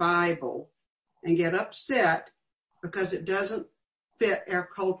in the Bible and get upset because it doesn't fit our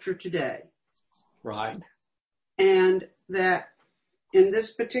culture today. Right. And that in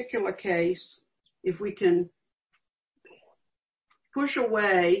this particular case, if we can push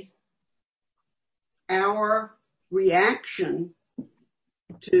away our reaction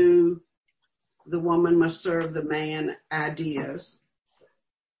to the woman must serve the man ideas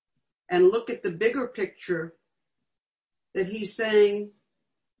and look at the bigger picture that he's saying,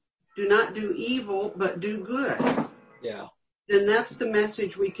 do not do evil, but do good. Yeah. Then that's the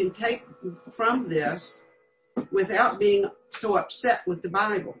message we can take from this without being so upset with the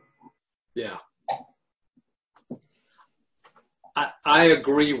Bible. Yeah. I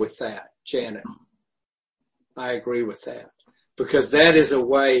agree with that, Janet. I agree with that. Because that is a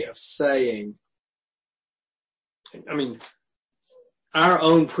way of saying, I mean, our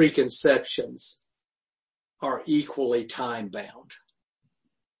own preconceptions are equally time bound.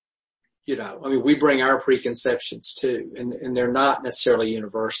 You know, I mean, we bring our preconceptions too, and they're not necessarily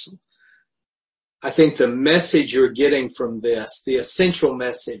universal. I think the message you're getting from this, the essential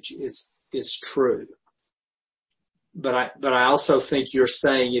message is true. But I also think you're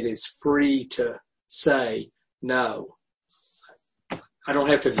saying it is free to say, no, I don't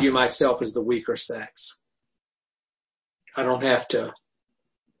have to view myself as the weaker sex. I don't have to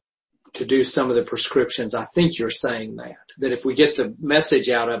do some of the prescriptions. I think you're saying that if we get the message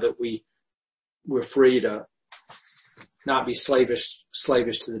out of it, we're free to not be slavish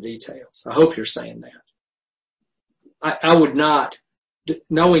to the details. I hope you're saying that. I would not,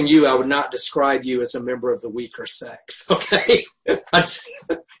 knowing you, I would not describe you as a member of the weaker sex. Okay. I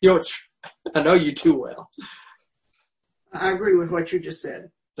know you too well. I agree with what you just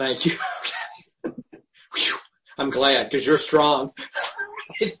said. Thank you. I'm glad, because you're strong.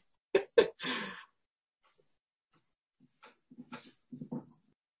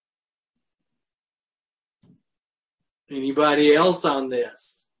 Anybody else on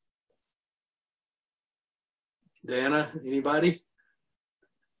this? Dana, anybody?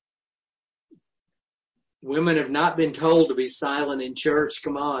 Women have not been told to be silent in church.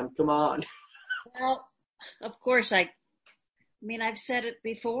 Come on. Well, of course, I mean, I've said it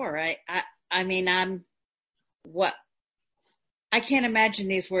before. I can't imagine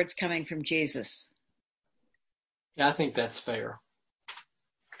these words coming from Jesus. Yeah, I think that's fair.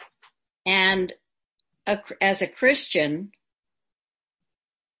 And as a Christian,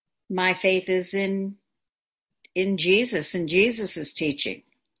 my faith is in Jesus and Jesus' teaching.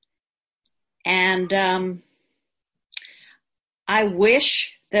 And I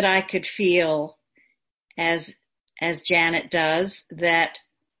wish that I could feel as Janet does, that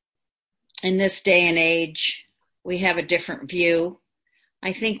in this day and age we have a different view.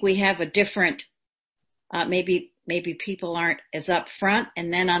 I think we have a different, maybe people aren't as upfront,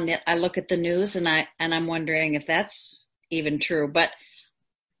 and then I look at the news and I'm wondering if that's even true. But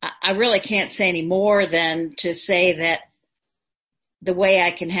I really can't say any more than to say that the way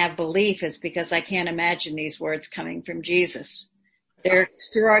I can have belief is because I can't imagine these words coming from Jesus. They're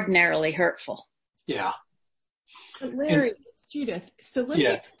extraordinarily hurtful. Yeah. But Larry, it's Judith. So let me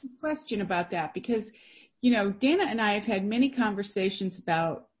ask you a question about that, because, Dana and I have had many conversations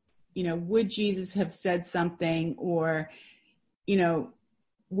about, would Jesus have said something, or,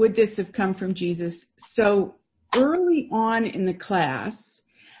 would this have come from Jesus? So early on in the class,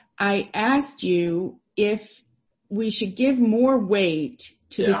 I asked you if we should give more weight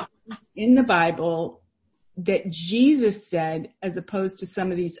to in the Bible that Jesus said as opposed to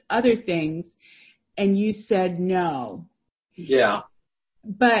some of these other things. And you said no. Yeah.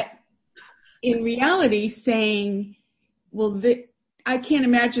 But in reality, saying, well, I can't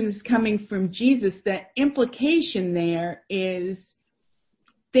imagine this coming from Jesus, the implication there is,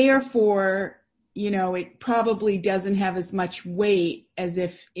 therefore, it probably doesn't have as much weight as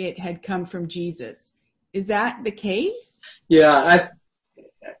if it had come from Jesus. Is that the case? Yeah,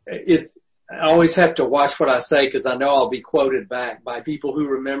 I always have to watch what I say because I know I'll be quoted back by people who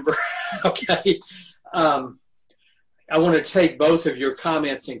remember. Okay. I want to take both of your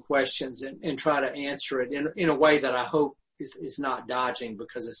comments and questions and try to answer it in a way that I hope is not dodging,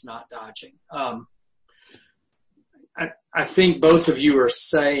 because it's not dodging. I think both of you are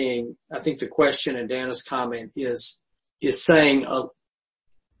saying, I think the question and Dana's comment is saying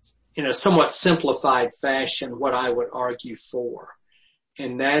in a somewhat simplified fashion what I would argue for.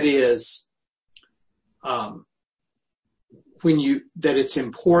 And that is, that it's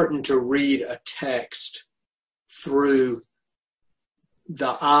important to read a text through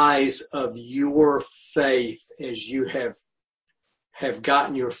the eyes of your faith as you have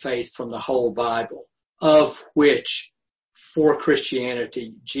gotten your faith from the whole Bible, of which for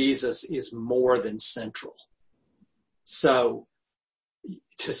Christianity, Jesus is more than central. So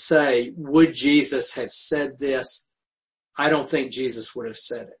to say, would Jesus have said this? I don't think Jesus would have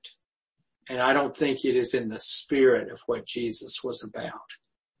said it. And I don't think it is in the spirit of what Jesus was about.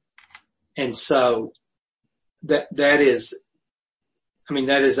 And so that is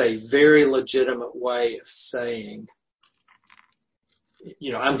a very legitimate way of saying,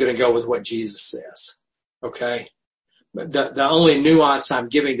 I'm going to go with what Jesus says. Okay. But the only nuance I'm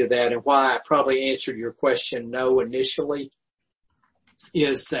giving to that, and why I probably answered your question no initially,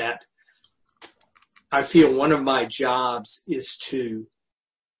 is that I feel one of my jobs is to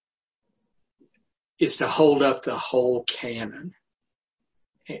hold up the whole canon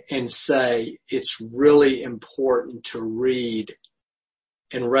and say it's really important to read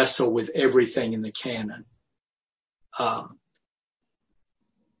and wrestle with everything in the canon.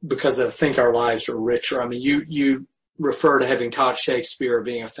 Because I think our lives are richer. I mean, you refer to having taught Shakespeare or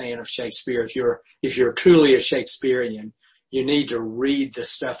being a fan of Shakespeare. If you're truly a Shakespearean, you need to read the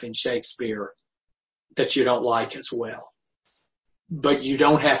stuff in Shakespeare that you don't like as well. But you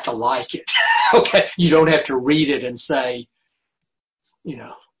don't have to like it. Okay. You don't have to read it and say,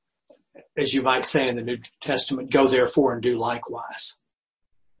 as you might say in the New Testament, go therefore and do likewise.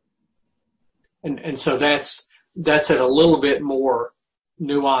 And so that's at a little bit more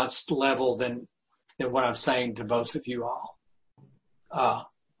nuanced level than what I'm saying to both of you all.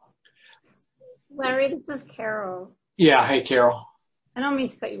 Larry, this is Carol. Yeah. Hey, Carol. I don't mean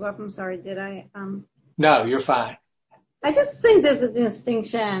to cut you off. I'm sorry. Did I? No, you're fine. I just think there's a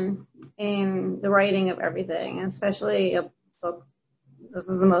distinction in the writing of everything, especially a book. This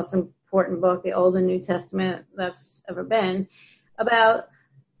is the most important book, the Old and New Testament that's ever been, about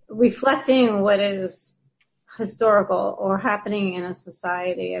reflecting what is historical or happening in a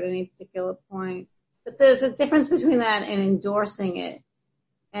society at any particular point. But there's a difference between that and endorsing it.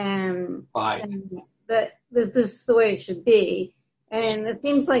 And that this is the way it should be. And it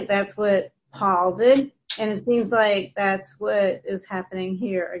seems like that's what Paul did. And it seems like that's what is happening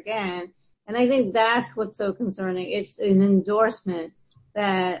here again. And I think that's what's so concerning. It's an endorsement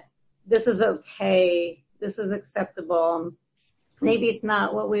that this is okay. This is acceptable. Maybe it's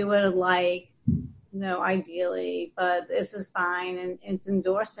not what we would have liked, ideally, but this is fine. And it's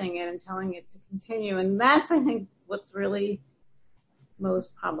endorsing it and telling it to continue. And that's, I think, what's really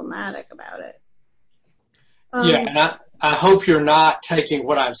most problematic about it. And I hope you're not taking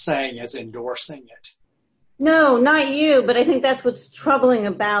what I'm saying as endorsing it. No, not you, but I think that's what's troubling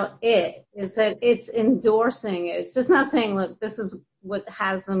about it, is that it's endorsing it. It's just not saying, look, this is what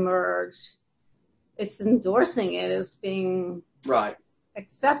has emerged. It's endorsing it as being right,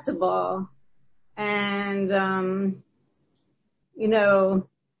 acceptable. And,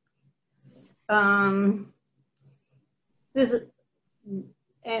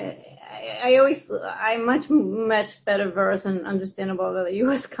 I'm much better versed and understandable about the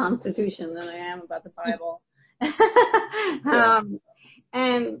U.S. Constitution than I am about the Bible.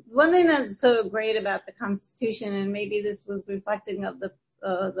 And one thing that's so great about the Constitution, and maybe this was reflecting of the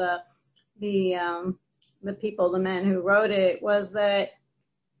people, the men who wrote it, was that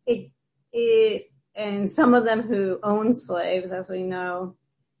it and some of them who owned slaves, as we know,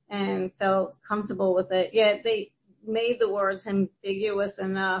 and felt comfortable with it, yet they made the words ambiguous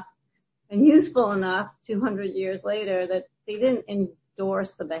enough and useful enough 200 years later that they didn't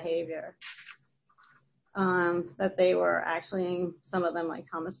endorse the behavior that they were actually, some of them like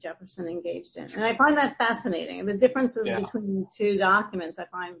Thomas Jefferson, engaged in. And I find that fascinating. The differences between the two documents I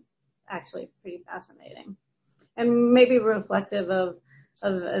find actually pretty fascinating, and maybe reflective of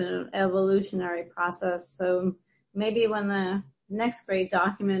an evolutionary process. So maybe when the next great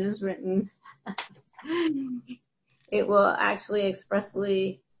document is written, it will actually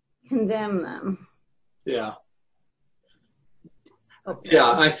expressly condemn them. Yeah. Okay.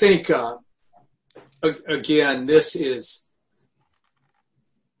 Yeah, I think, again,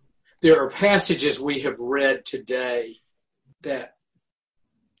 there are passages we have read today that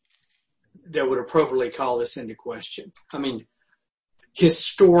would appropriately call this into question. I mean,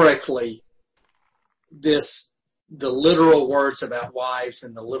 historically, the literal words about wives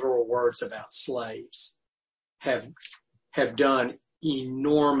and the literal words about slaves have done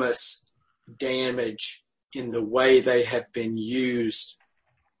enormous damage in the way they have been used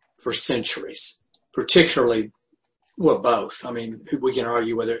for centuries, particularly, well, both. I mean, we can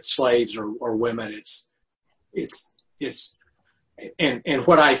argue whether it's slaves or women. And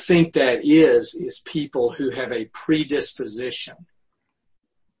what I think that is people who have a predisposition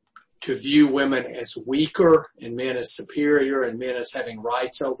to view women as weaker and men as superior and men as having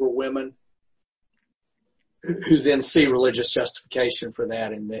rights over women, who then see religious justification for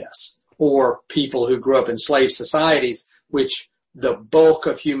that in this. Or people who grew up in slave societies, which the bulk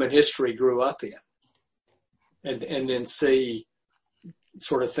of human history grew up in. And then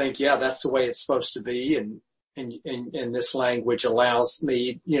sort of think, yeah, that's the way it's supposed to be. And this language allows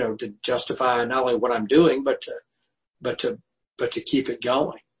me, to justify not only what I'm doing, but to keep it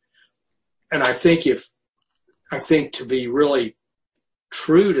going. And I think to be really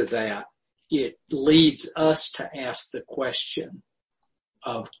true to that, it leads us to ask the question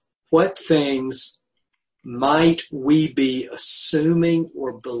of what things might we be assuming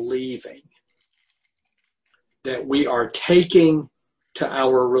or believing that we are taking to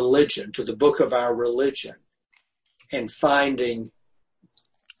our religion, to the book of our religion, and finding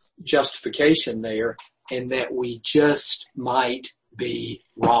justification there, and that we just might be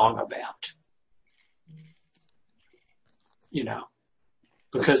wrong about.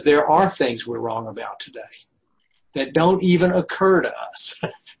 Because there are things we're wrong about today that don't even occur to us.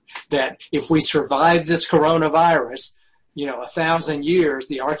 That if we survive this coronavirus, 1,000 years,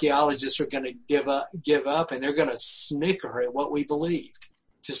 the archaeologists are going to give up and they're going to snicker at what we believed,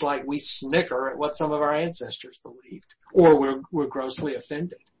 just like we snicker at what some of our ancestors believed, or we're grossly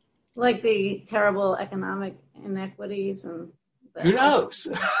offended. Like the terrible economic inequities and. Who knows?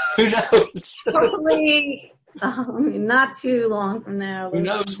 Who knows? Hopefully, not too long from now. Who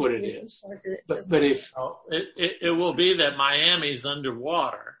knows what it is? But if it will be that Miami's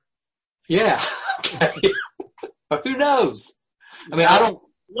underwater. Yeah. Okay. Who knows? I mean, I don't.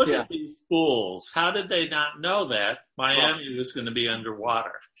 Look at these fools. How did they not know that Miami was going to be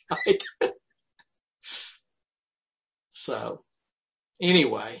underwater? Right. So,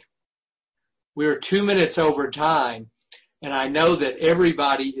 anyway, we're 2 minutes over time. And I know that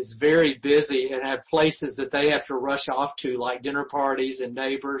everybody is very busy and have places that they have to rush off to, like dinner parties and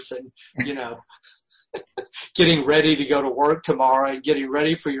neighbors and, getting ready to go to work tomorrow and getting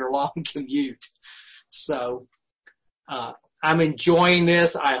ready for your long commute. So, I'm enjoying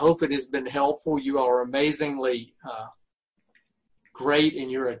this. I hope it has been helpful. You are amazingly, great in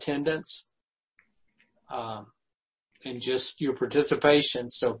your attendance, and just your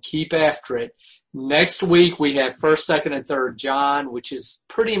participation. So keep after it. Next week we have 1st, 2nd, and 3rd John, which is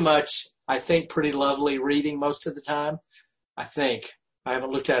pretty much, I think, pretty lovely reading most of the time. I think. I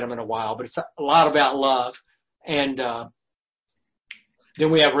haven't looked at them in a while, but it's a lot about love. And then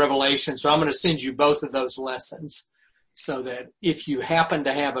we have Revelation. So I'm going to send you both of those lessons so that if you happen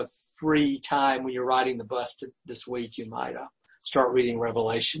to have a free time when you're riding the bus this week, you might start reading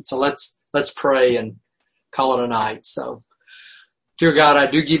Revelation. So let's pray and call it a night. So, dear God, I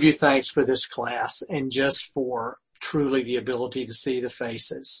do give you thanks for this class and just for truly the ability to see the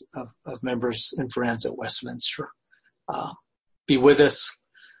faces of members and friends at Westminster. Be with us.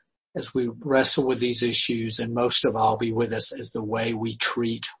 as we wrestle with these issues, and most of all, be with us as the way we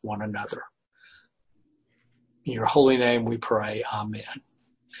treat one another. In your holy name we pray. Amen.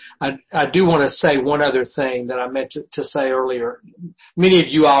 I do want to say one other thing that I meant to say earlier. Many of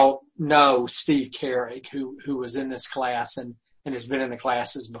you all know Steve Carrick, who was in this class and has been in the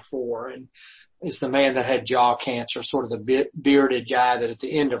classes before, and is the man that had jaw cancer, sort of the bearded guy that at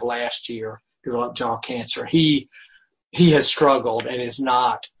the end of last year developed jaw cancer. He has struggled and is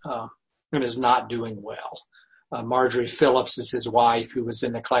not doing well. Marjorie Phillips is his wife, who was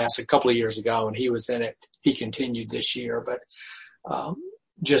in the class a couple of years ago, and he was in it. He continued this year, but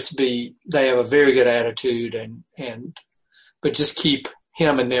they have a very good attitude, but just keep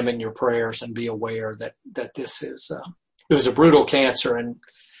him and them in your prayers, and be aware that this is it was a brutal cancer, and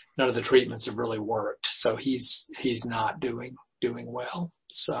none of the treatments have really worked. So he's not doing well.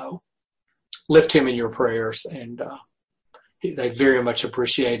 So lift him in your prayers, and they very much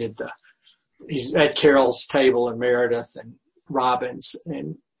appreciated he's at Carol's table, and Meredith and Robbins,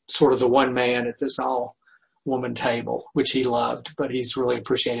 and sort of the one man at this all woman table, which he loved, but he's really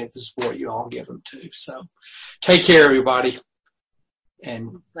appreciated the support you all give him too. So take care, everybody,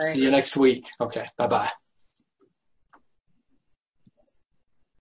 and see you next week. Okay. Bye bye.